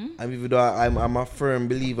 And even though I'm a firm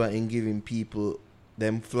believer in giving people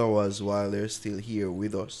them flowers while they're still here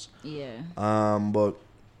with us. Yeah. But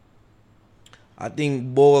I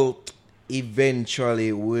think Bolt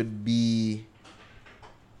eventually would be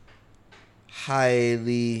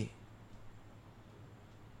highly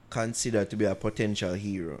considered to be a potential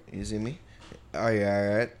hero. You see me? Are you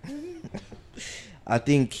alright? I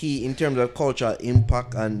think he, in terms of cultural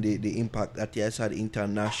impact and the impact that he has had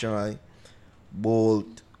internationally,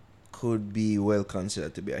 Bolt could be well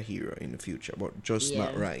considered to be a hero in the future, but just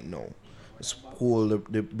not Yeah. right now. Let's hold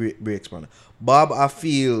the brakes, man. Bob, I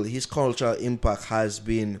feel his cultural impact has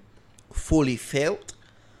been fully felt,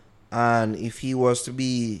 and if he was to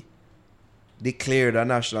be declared a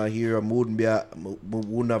national hero, wouldn't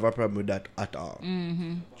have a problem with that at all.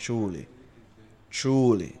 Truly,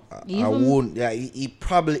 I Even- wouldn't. Yeah, he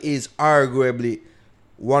probably is arguably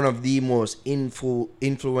one of the most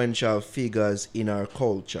influential figures in our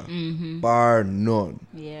culture, bar none.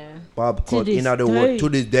 Yeah. Bob To Cut, in this other day. words, to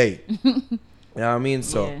this day. You know what I mean?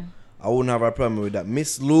 So Yeah. I wouldn't have a problem with that.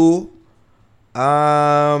 Miss Lou,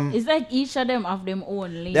 It's like each of them have them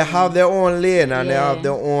own lane. they have their own lane and they Yeah. have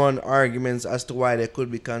their own arguments as to why they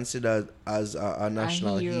could be considered as a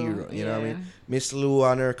national hero, hero. You know what I yeah. mean? Miss Lou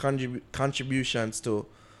and her contributions to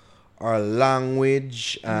our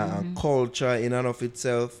language and culture in and of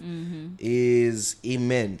itself is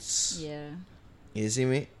immense. Yeah. You see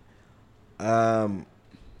me?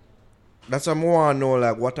 That's what I want to know,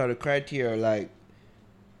 like, what are the criteria, like,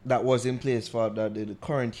 that was in place for the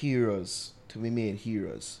current heroes to be made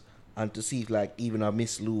heroes, and to see if, like, even a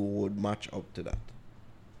Miss Lou would match up to that.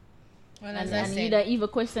 Well, And, as I and said, either even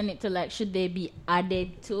question it to, like, should they be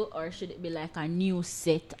added to, or should it be like a new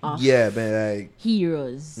set of Yeah, but, like,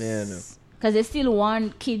 heroes? Yeah, I know. Because they still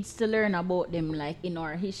want kids to learn about them, like, in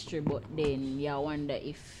our history, but then you wonder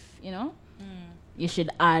if, you know, you should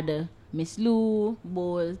add Miss Lou,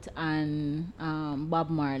 Bolt, and Bob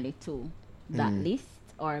Marley to that list,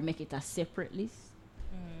 or make it a separate list.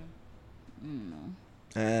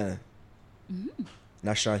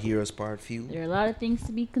 National Heroes Part Few. There are a lot of things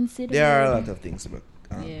to be considered. There are a lot of things to be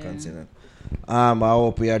Yeah. considered. I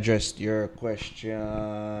hope we addressed your question.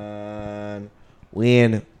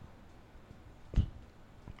 Wayne.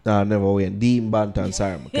 No, never Wayne. Dean Banton,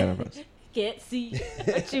 sorry, my kind of person. Can't see.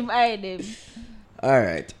 Watch him hide him.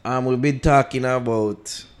 Alright. We've been talking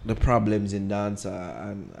about the problems in dancer,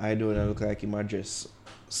 and I don't look like him address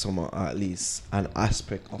some, at least an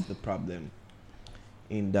aspect of the problem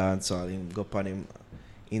in dancehall. Him go on him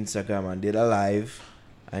Instagram and did a live,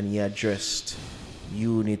 and he addressed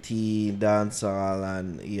unity in dancehall,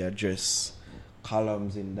 and he addressed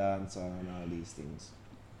columns in dancehall and all these things.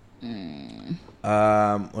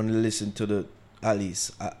 Only listen to at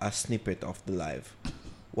least a snippet of the live.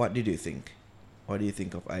 What did you think? What do you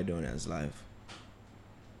think of Idonia's live?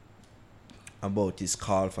 About his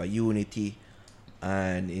call for unity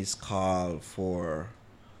and it's called for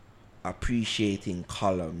appreciating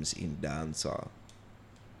columns in dancehall.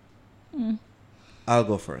 I'll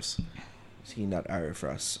go first. Seeing that Ari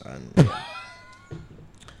Frost and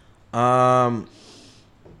I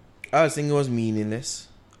was thinking it was meaningless.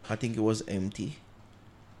 I think it was empty.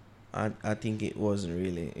 I think it wasn't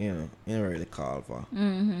really, it didn't really call for.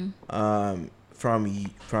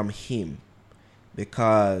 From him,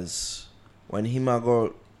 because when him a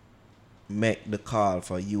go make the call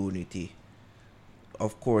for unity,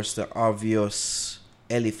 of course the obvious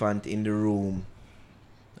elephant in the room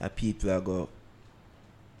that people are go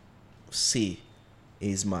see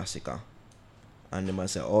is Massacre. And they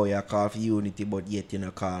must say, oh, you call for unity, but yet you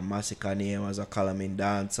know call Massacre name as a column in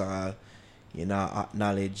dancehall. You know,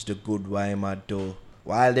 acknowledge the good why him a do.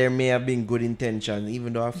 While there may have been good intentions,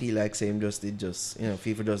 even though I feel like same just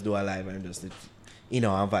people just do a live and just and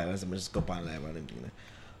vibe as just go on live and everything.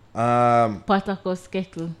 Patakos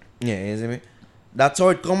kettle. Yeah, you see me? That's how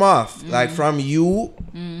it come off. Like from you,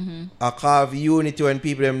 I call for unity when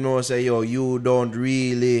people them know say, yo, you don't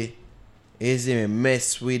really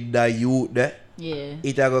mess with the youth there. Yeah.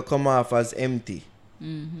 It a go come off as empty.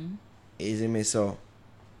 You see me? So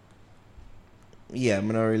yeah, I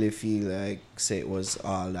don't really feel like say it was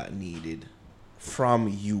all that needed from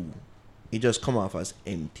you. It just come off as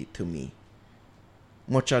empty to me.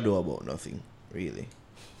 Much ado about nothing, really.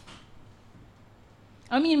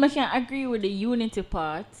 I mean, I can agree with the unity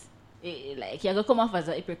part. Like, you're going to come off as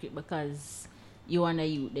a hypocrite because you and the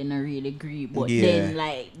youth, they not really agree. But then,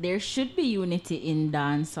 like, there should be unity in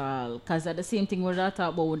dancehall. Because at the same thing we talk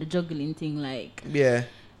about with the juggling thing, like... Yeah.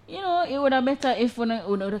 You know, it would have better if we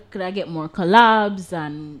could get more collabs,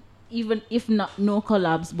 and even if not no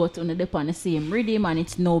collabs, but on the same rhythm, and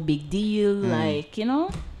it's no big deal. Like,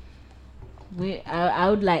 I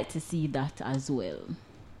would like to see that as well.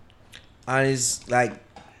 And it's like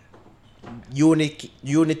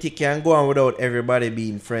unity can go on without everybody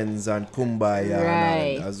being friends and kumbaya,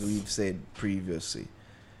 right. And as we've said previously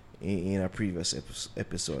in a previous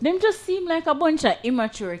episode. Them just seem like a bunch of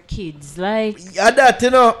immature kids. Like,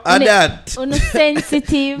 sensitive.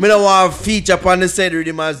 Me don't want to feature upon the same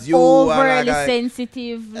rhythm as you. Overly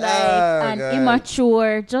sensitive, and God.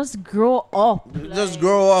 Immature. Just grow up. Just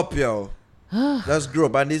grow up, yo. Just grow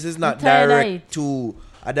up. And this is not direct to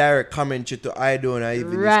a direct commentary to Idona or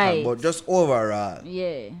even this, but just overall.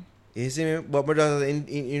 Yeah. You see me? But just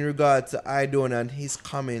in regards to Idona and his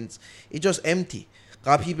comments, it's just empty.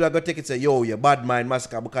 Because people are going to take it and say, yo, you bad mind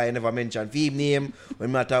Massacre because you never mention Phoebe name.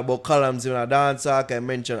 When we talk about columns in a dancer, can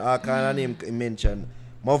mention all kind of name. You mention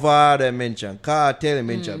Mova, they mention Cartel, you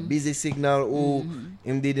mention Busy Signal, who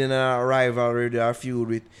him did in a rivalry or feud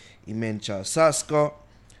with. He mentioned Sasko.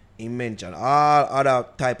 He mentioned all other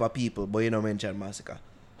type of people, but you don't mention Massacre.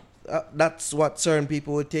 That's what certain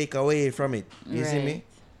people would take away from it. You see me?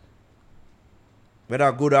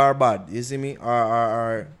 Whether good or bad, you see me?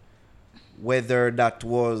 Or whether that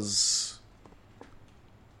was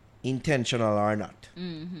intentional or not.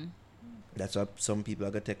 That's what some people are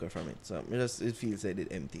going to take away from it. So it feels like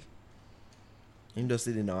it's empty. You just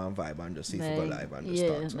sit in our vibe and just see if you go live and just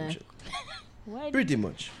start some shit. Pretty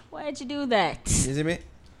much. Why'd you do that? You see me?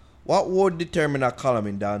 What would determine a column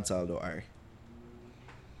in dancehall though, Ari?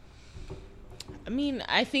 I mean,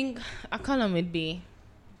 I think a column would be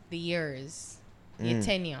the years, your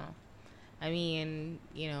tenure. I mean,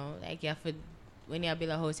 like you have to, when you build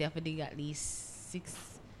a house, you have to dig at least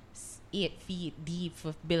 6-8 feet deep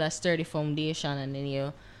for build a sturdy foundation, and then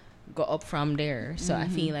you go up from there. So I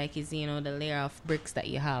feel like it's, the layer of bricks that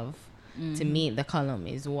you have to make the column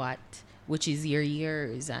is which is your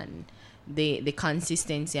years and the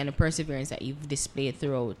consistency and the perseverance that you've displayed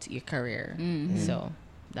throughout your career. So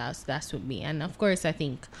that's what me. And of course, I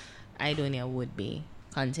think Idonia would be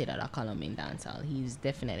considered a column in dancehall. He's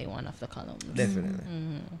definitely one of the columns. Definitely.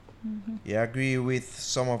 You agree with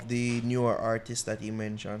some of the newer artists that he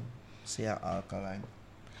mentioned? Say Alkaline.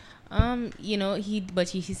 He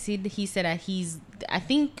said that I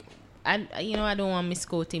think I don't want to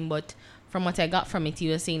misquote him, but from what I got from it, he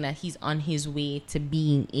was saying that he's on his way to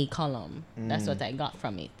being a column. That's what I got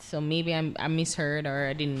from it. So maybe I misheard or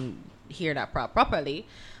I didn't hear that properly.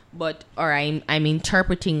 Or I'm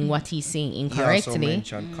interpreting what he's saying incorrectly. He also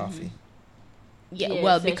mentioned Coffee.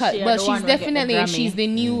 Yeah, she's definitely she's the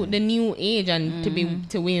new age, and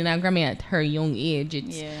to win a Grammy at her young age,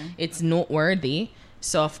 it's noteworthy.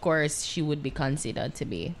 So of course she would be considered to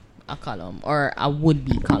be a column or a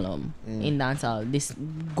would-be column in dancehall. This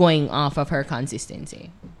going off of her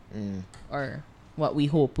consistency, or what we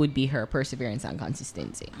hope would be her perseverance and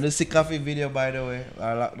consistency. The See Coffee video, by the way,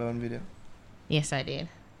 our lockdown video. Yes, I did.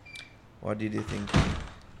 What did you think?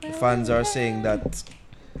 The fans are saying that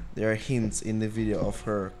there are hints in the video of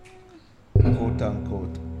her, quote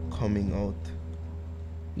unquote, coming out.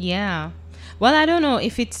 Yeah. Well, I don't know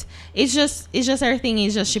if it's just her thing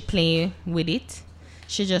is just she play with it.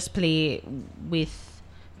 She just play with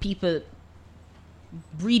people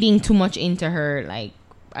reading too much into her, like,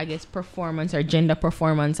 I guess, performance or gender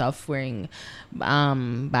performance of wearing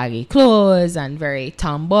baggy clothes and very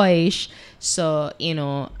tomboyish. So, you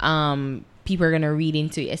know, people are gonna read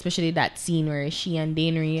into it, especially that scene where she and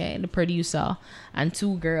Danery, the producer, and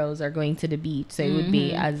two girls are going to the beach. So it would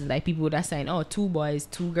be as like people would assign, oh, two boys,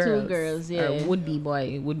 two girls. Two girls, yeah. Or would be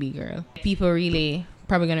boy, would be girl. People really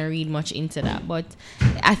probably gonna read much into that. But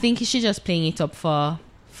I think she's just playing it up for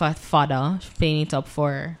fodder, playing it up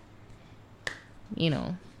for, you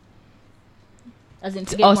know, As in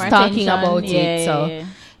to get us more talking attention. about Yeah, it. So yeah.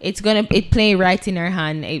 it play right in her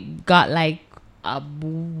hand. It got like a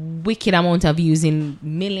wicked amount of views, in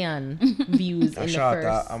million views A in the short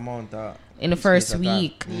first amount of in the first space of time.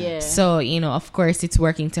 week. Yeah. So, you know, of course it's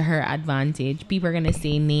working to her advantage. People are gonna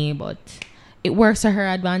say nay, but it works to her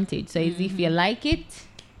advantage. So it's if you like it,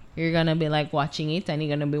 you're gonna be like watching it, and you're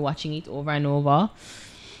gonna be watching it over and over.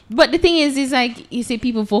 But the thing is like you see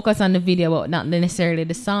people focus on the video, but not necessarily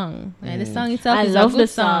the song. And the song itself I is love a good the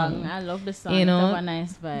song. I love the song. You know? It have a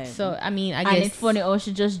nice vibe. So I mean, I and guess it's funny how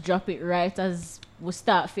she just drop it right as we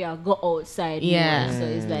start for go outside. Yeah. more. So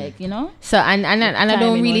it's like, you know. so and I don't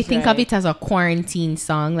timing really was think of right. it as a quarantine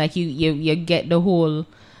song. Like you get the whole,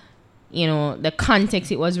 you know, the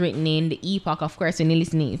context it was written in, the epoch. Of course, when you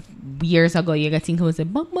listen it years ago, you got think it was a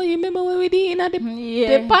Bamba. You remember when we did in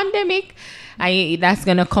the pandemic? That's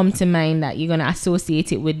gonna come to mind, that you're gonna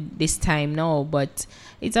associate it with this time now. But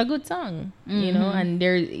it's a good song, you know, and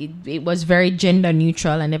it was very gender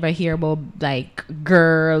neutral. I never hear about like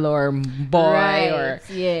girl or boy or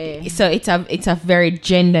yeah. so it's a very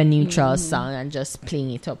gender neutral song, and just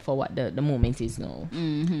playing it up for what the moment is now.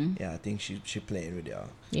 Yeah, I think she playing with y'all.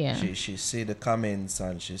 Yeah. She see the comments,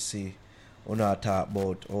 and she see when I talk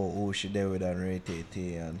about oh she there with Ray TT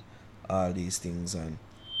and all these things, and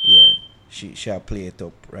yeah, she play it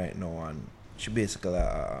up right now, and she basically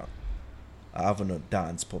having a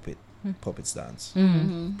dance puppets dance,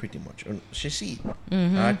 pretty much. And she see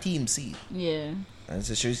it. Our team see it, Yeah. and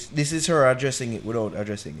so this is her addressing it without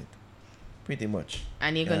addressing it, pretty much.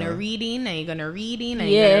 And you're gonna read in, and you're gonna read in, and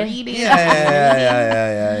Yeah. you're gonna read in.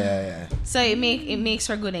 Yeah. So it makes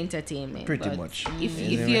for good entertainment. Pretty But much.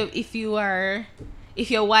 If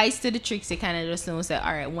you're wise to the tricks, you kind of just know, say,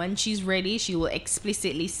 all right, when she's ready, she will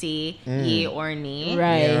explicitly say yay or nay,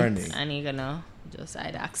 Right. Yeah, Ernie. and you're gonna just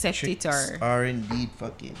either accept Tricks it or are indeed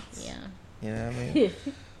fucking. yeah. You know what I mean?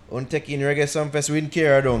 When taking Reggae Sumfest, we didn't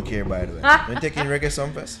care or don't care, by the way. When taking Reggae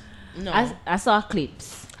Sumfest, No. I saw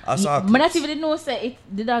clips. I saw But not clips. even know say it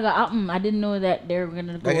did that happen. I didn't know that they were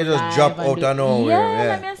gonna go Like it just live dropped and out do- of nowhere. Yeah,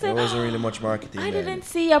 let me Yeah, say, there wasn't really much marketing I there. didn't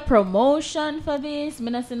see a promotion for this. Me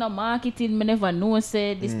not see no marketing. Me never know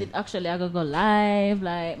said this did actually I go live.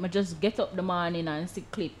 Like me just get up the morning and see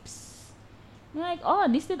clips. I'm like, oh,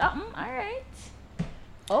 this did happen. All right,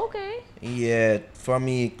 okay. Yeah, for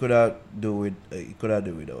me, it could have do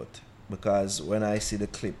without, because when I see the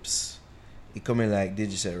clips, it coming like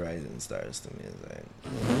Digital Rising Stars to me. It's like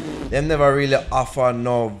them never really offer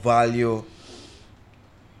no value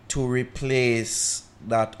to replace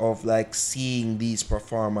that of like seeing these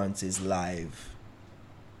performances live,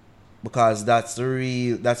 because that's the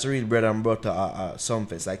real bread and butter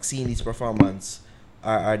Sumfest. Like seeing these performances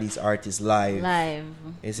are these artists live.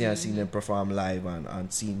 You see, seeing them perform live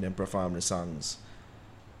and seeing them perform the songs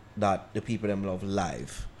that the people them love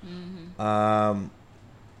live.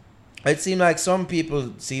 It seemed like some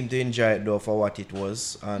people seem to enjoy it though for what it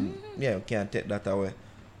was, and yeah, we can't take that away.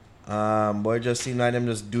 But it just seemed like them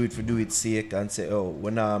just do it for do its sake and say, oh, we're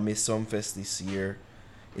not miss Sumfest this year.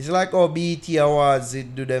 It's like BET Awards, they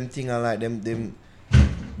do them thing, and like them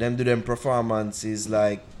do them performances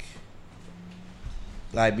like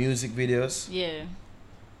music videos. Yeah.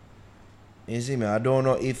 You see me? I don't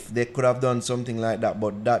know if they could have done something like that,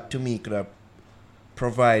 but that to me could have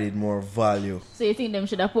provided more value. So you think them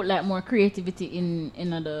should have put like more creativity in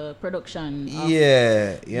the production? Of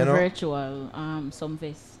Yeah, you the know. virtual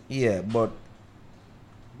Sumfest. Yeah, but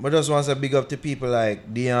just want to big up to people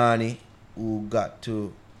like Diani who got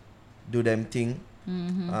to do them thing.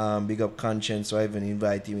 Big up Conscience for even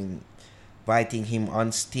inviting him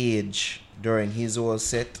on stage during his whole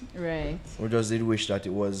set. Right. We just did wish that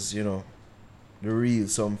it was, you know, the real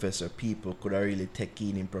Sumfest where people could have really take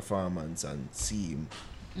in performance and see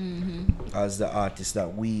him as the artist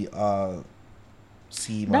that we all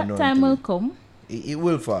see him. That time will come. It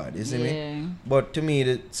will fade, you see me? But to me,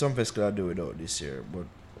 the Sumfest could have do without this year. But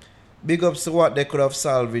big ups to what they could have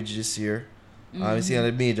salvaged this year. You see,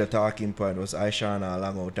 the major talking point was Aishana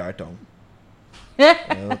long out her tongue.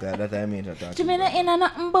 Okay, that's a major talking You mean point. in a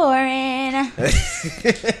nothing boring?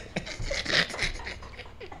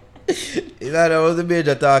 That was the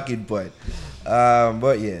major talking point.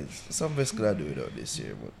 But yeah, Sumfest could have do without this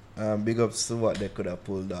year. But big ups to what they could have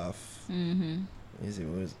pulled off. You see,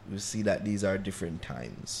 we see that these are different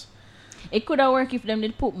times. It could have worked if them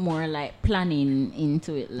did put more like planning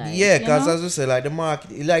into it, like Yeah, because as we say, like the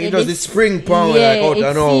market, like it does the spring pound like out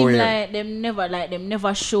of nowhere. Like them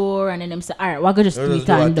never sure, and then them say, alright, we're gonna just do it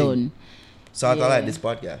do our and thing. done. Sort of like this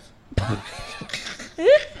podcast.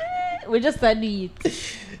 We just study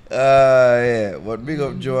it. Yeah, but big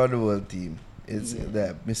up Joe and the whole team. It's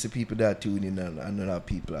that Mr. People that tune in and other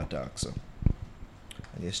people attack, so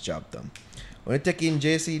I guess job done. When you take in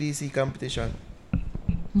JCDC competition,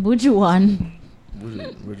 Buju won.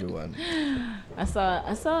 which one? I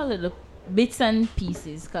saw little bits and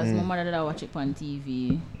pieces because my mother did watch it on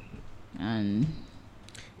TV, and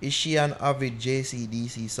Is she an avid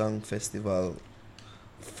JCDC Song Festival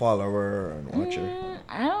follower and watcher?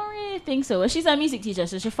 I don't really think so. Well, she's a music teacher,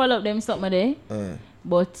 so she follow up them something there.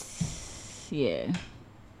 But yeah,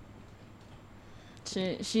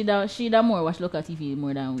 she da more watch local TV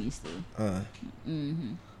more than we used to.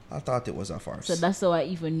 I thought it was a farce. So that's how I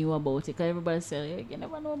even knew about it. Because everybody said, you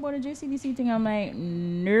never know about the JCDC thing. I'm like,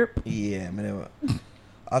 nope. Yeah,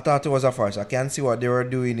 I thought it was a farce. I can see what they were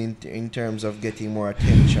doing in terms of getting more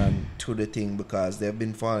attention to the thing because they've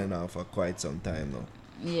been falling off for quite some time now.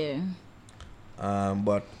 Yeah.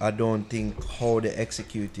 But I don't think how they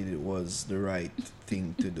executed it was the right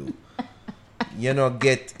thing to do. You know,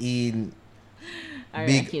 get in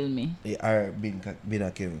Alright, kill me. Been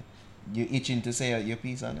a kill me. You itching to say your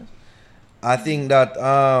piece on it? I think that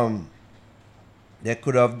they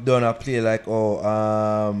could have done a play like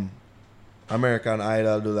American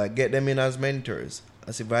Idol do, like get them in as mentors.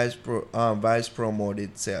 As a Vice Promo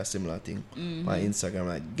did say a similar thing on Instagram,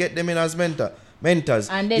 like get them in as mentors.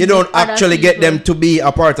 And then You don't other actually get people- them to be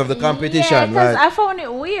a part of the competition, Yeah, because right? I found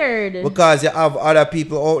it weird. Because you have other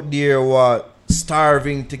people out there who are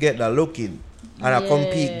starving to get that looking and I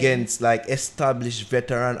compete against like established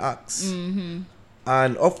veteran acts.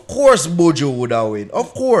 And of course Buju would have win.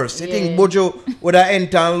 Of course. You think Buju would have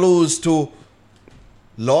enter and lose to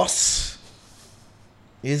Loss?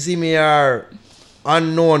 You see me are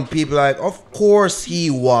unknown people like of course he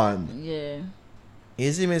won. Yeah.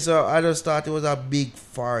 You see me, so I just thought it was a big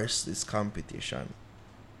farce, this competition.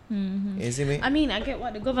 You see me? I mean, I get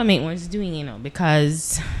what the government was doing, you know,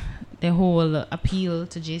 because the whole appeal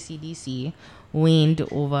to JCDC waned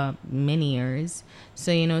over many years.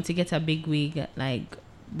 So, you know, to get a big wig like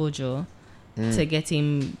Bojo, to get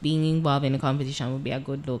him being involved in the competition would be a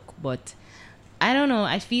good look. But I don't know.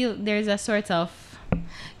 I feel there's a sort of...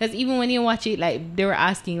 Because even when you watch it, like, they were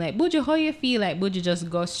asking, like, Buju, how you feel? Like, Buju just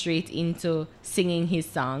goes straight into singing his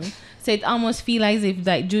song. So it almost feels as if,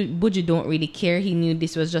 like, Buju don't really care. He knew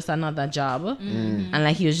this was just another job. And,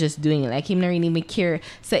 like, he was just doing it. Like, him not really even care.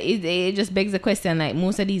 So it just begs the question, like,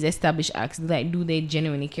 most of these established acts, like, do they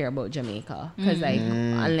genuinely care about Jamaica? Because, like,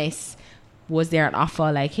 unless... Was there an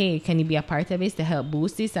offer like, hey, can you be a part of this to help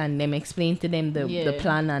boost this, and them explain to them the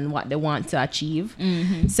plan and what they want to achieve?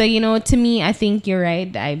 So, you know, to me, I think you're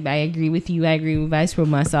right. I agree with you. I agree with Vice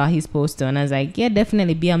Promo. I saw his post and I was like, yeah,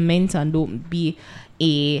 definitely be a mentor and don't be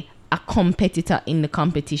a competitor in the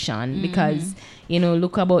competition. Because, you know,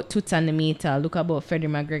 look about Toots and the Meter, look about Freddie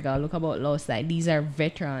McGregor, look about Lost. Like, these are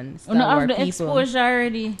veterans. Oh, no, have the people. exposure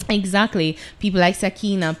already. Exactly. People like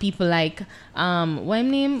Sakina, people like what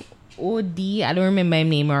his name? OD, I don't remember his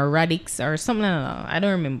name, or Radix or something like that. I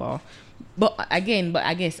don't remember. But I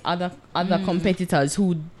guess other competitors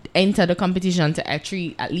who enter the competition to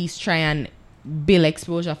at least try and build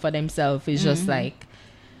exposure for themselves is just like,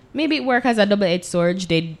 maybe it work as a double-edged sword.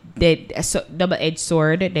 They double-edged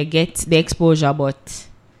sword. They get the exposure, but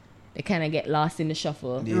they kind of get lost in the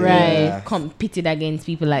shuffle. Yeah. Right. Competed against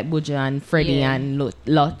people like Buju and Freddie and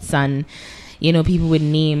Lots and, you know, people with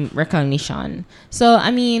name recognition. So, I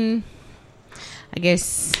mean, I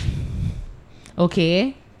guess,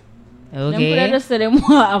 okay. Them could have just said them want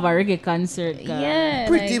to have a reggae concert. Yeah.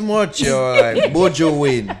 Pretty much, like, Bojo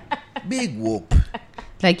win. Big whoop.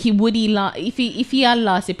 Like, if he had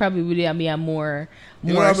lost, it probably would have been a more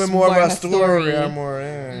You would have been more of a story. story. Or more,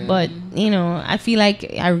 yeah. But, you know, I feel like,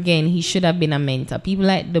 again, he should have been a mentor. People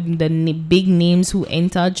like the big names who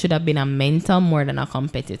entered should have been a mentor more than a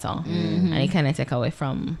competitor. And it kind of take away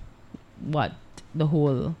from what the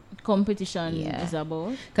whole competition Yeah. is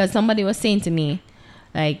about. because somebody was saying to me,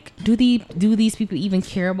 like, do these people even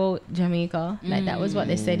care about Jamaica? Like that was what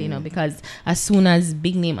they said, because as soon as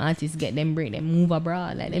big name artists get them break, they move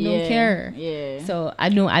abroad, like they don't care. Yeah. So I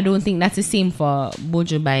don't think that's the same for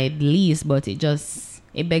Buju by the least, but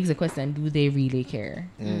it begs the question: do they really care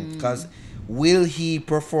Because will he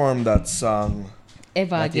perform that song?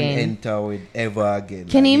 ever Let him again? enter with ever again.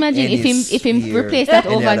 Can you like, imagine any if him sphere, replace that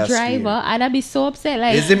any over other Driver? sphere. I'd be so upset.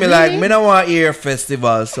 Like, Is it me really? like, me don't want to hear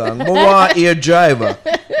festival song, but want to hear Driver.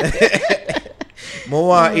 I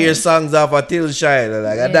want to hear songs of a Till Shine.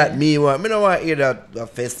 Like, Yeah. that me want. Me don't want to hear that a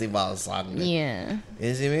festival song. Yeah.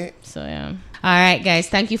 You see me? So yeah. All right, guys.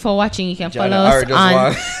 Thank you for watching. You can Johnny, follow us alright, just on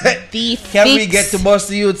one. the Can we Fix. get to Bust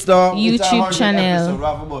the Youths though? YouTube It's a 100 channel. episode. We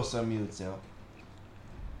have to bust some youths, yo.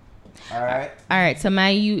 Alright. All right, so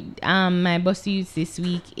my boss youth this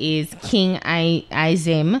week is King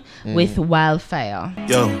Izem with Wildfire.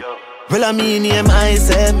 Yo. Well, I mean, name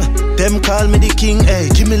Isem. Them call me the king, hey.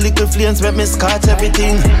 Give me little flames, make me scotch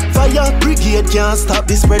everything. Fire brigade can't stop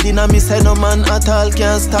this spreading, and me say no man at all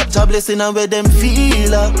can't stop jobless in a way them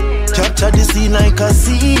feel. Capture the scene like a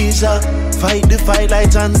seizure. Fight the fight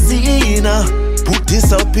like John Cena. Put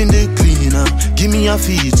this up in the cleaner. Give me a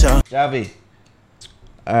feature. Javi.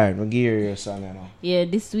 Alright, we'll give you your song now. Yeah,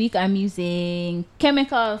 this week I'm using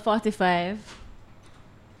Chemical 45.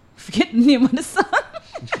 Forget the name of the song.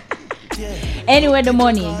 Anywhere the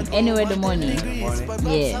money.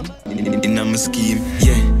 Yeah. In my scheme,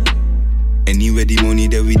 yeah. Anywhere the money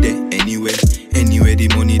that we there, anywhere the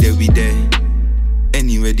money that we there.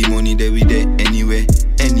 Anywhere the money that we there, anywhere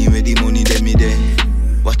the money that me there.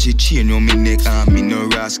 Watch it chain on me neck, me no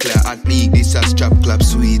rascal. At least this a strap clap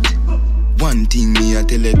sweet. One thing me I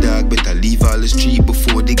tell a dog, better leave all the street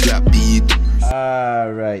before the clap beat.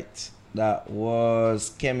 Alright. That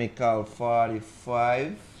was Chemical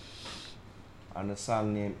 45. And the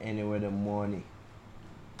song name Anywhere the Money.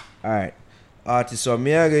 Alright. Artist so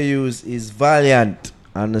me I gonna use is Valiant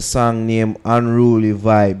and the song name Unruly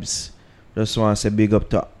Vibes. Just want to say big up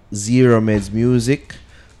to Zero Meds Music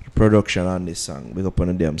production on this song. Big up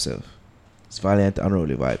on themselves. It's Valiant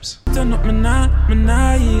Unruly Vibes. Turn up my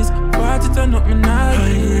eyes, party turn up my eyes.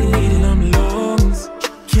 I really in my lungs,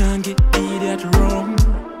 can't get idiot wrong.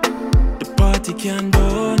 The party can't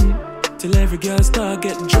done till every girl start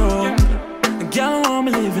get drunk. A girl want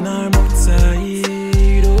me living I'm outside.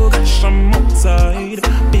 Oh gosh, I'm outside.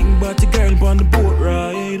 Big body girl on the boat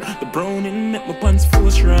ride. The browning make my pants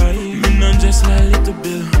force right. Me not just like little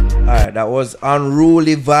bill. Alright, that was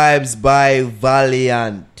Unruly Vibes by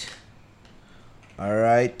Valiant.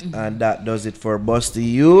 Alright, and that does it for Bust the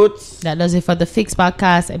Youths. That does it for the Fix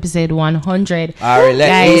Podcast, episode 100. Alright,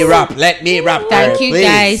 let me rap. Thank you please.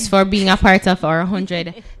 guys for being a part of our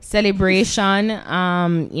 100 celebration.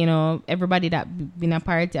 Everybody that been a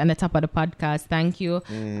part on the top of the podcast, thank you.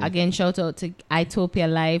 Again, shout out to Itopia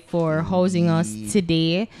Live for hosting us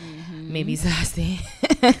today. Maybe it's last day.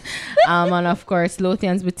 And of course,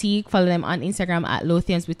 Lothian's Boutique. Follow them on Instagram at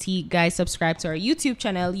Lothian's Boutique. Guys, subscribe to our YouTube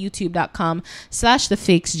channel,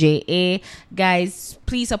 youtube.com/thefixja. Guys,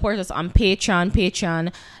 please support us on Patreon,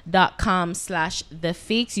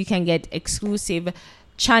 patreon.com/thefix. You can get exclusive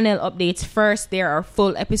channel updates first. There are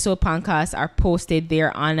full episode podcasts are posted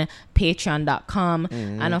there on patreon.com.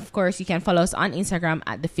 And of course, you can follow us on Instagram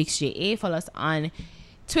at thefixja. Follow us on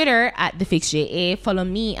Twitter at thefixja. Follow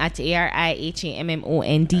me at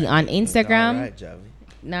ARIHAMMOND on Instagram. Alright, Javi.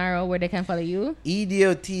 Naro, where they can follow you?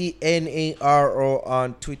 EDOTNARO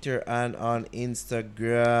on Twitter and on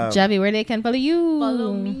Instagram. Javi, where they can follow you?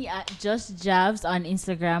 Follow me at Just Javs on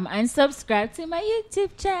Instagram and subscribe to my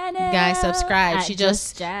YouTube channel. Guys, subscribe. at She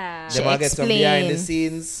just- Javs. They might get some Explain. behind the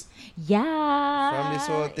scenes Yeah. from this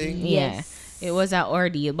whole thing. Yes. It was an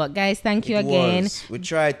ordeal. But guys, thank you It again. was. We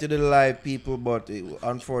tried to do the live people, but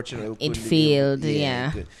unfortunately we It couldn't do failed, it. yeah.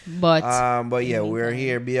 it could. But But yeah, we're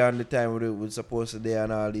here beyond the time we're supposed to do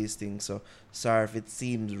and all these things. So sorry if it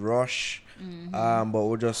seems rush. But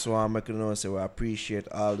we just want to make you know, so we appreciate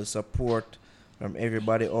all the support from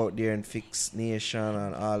everybody out there in Fix Nation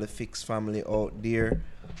and all the Fix family out there.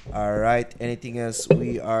 Alright, anything else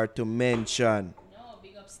we are to mention?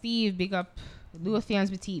 big up Steve, big up Lothian's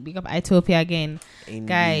Boutique, big up Itopia again. Indeed.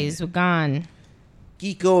 Guys, we're gone.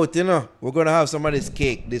 Geek out, you know. We're gonna have some of this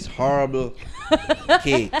cake, this horrible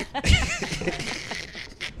cake.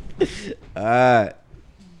 Alright.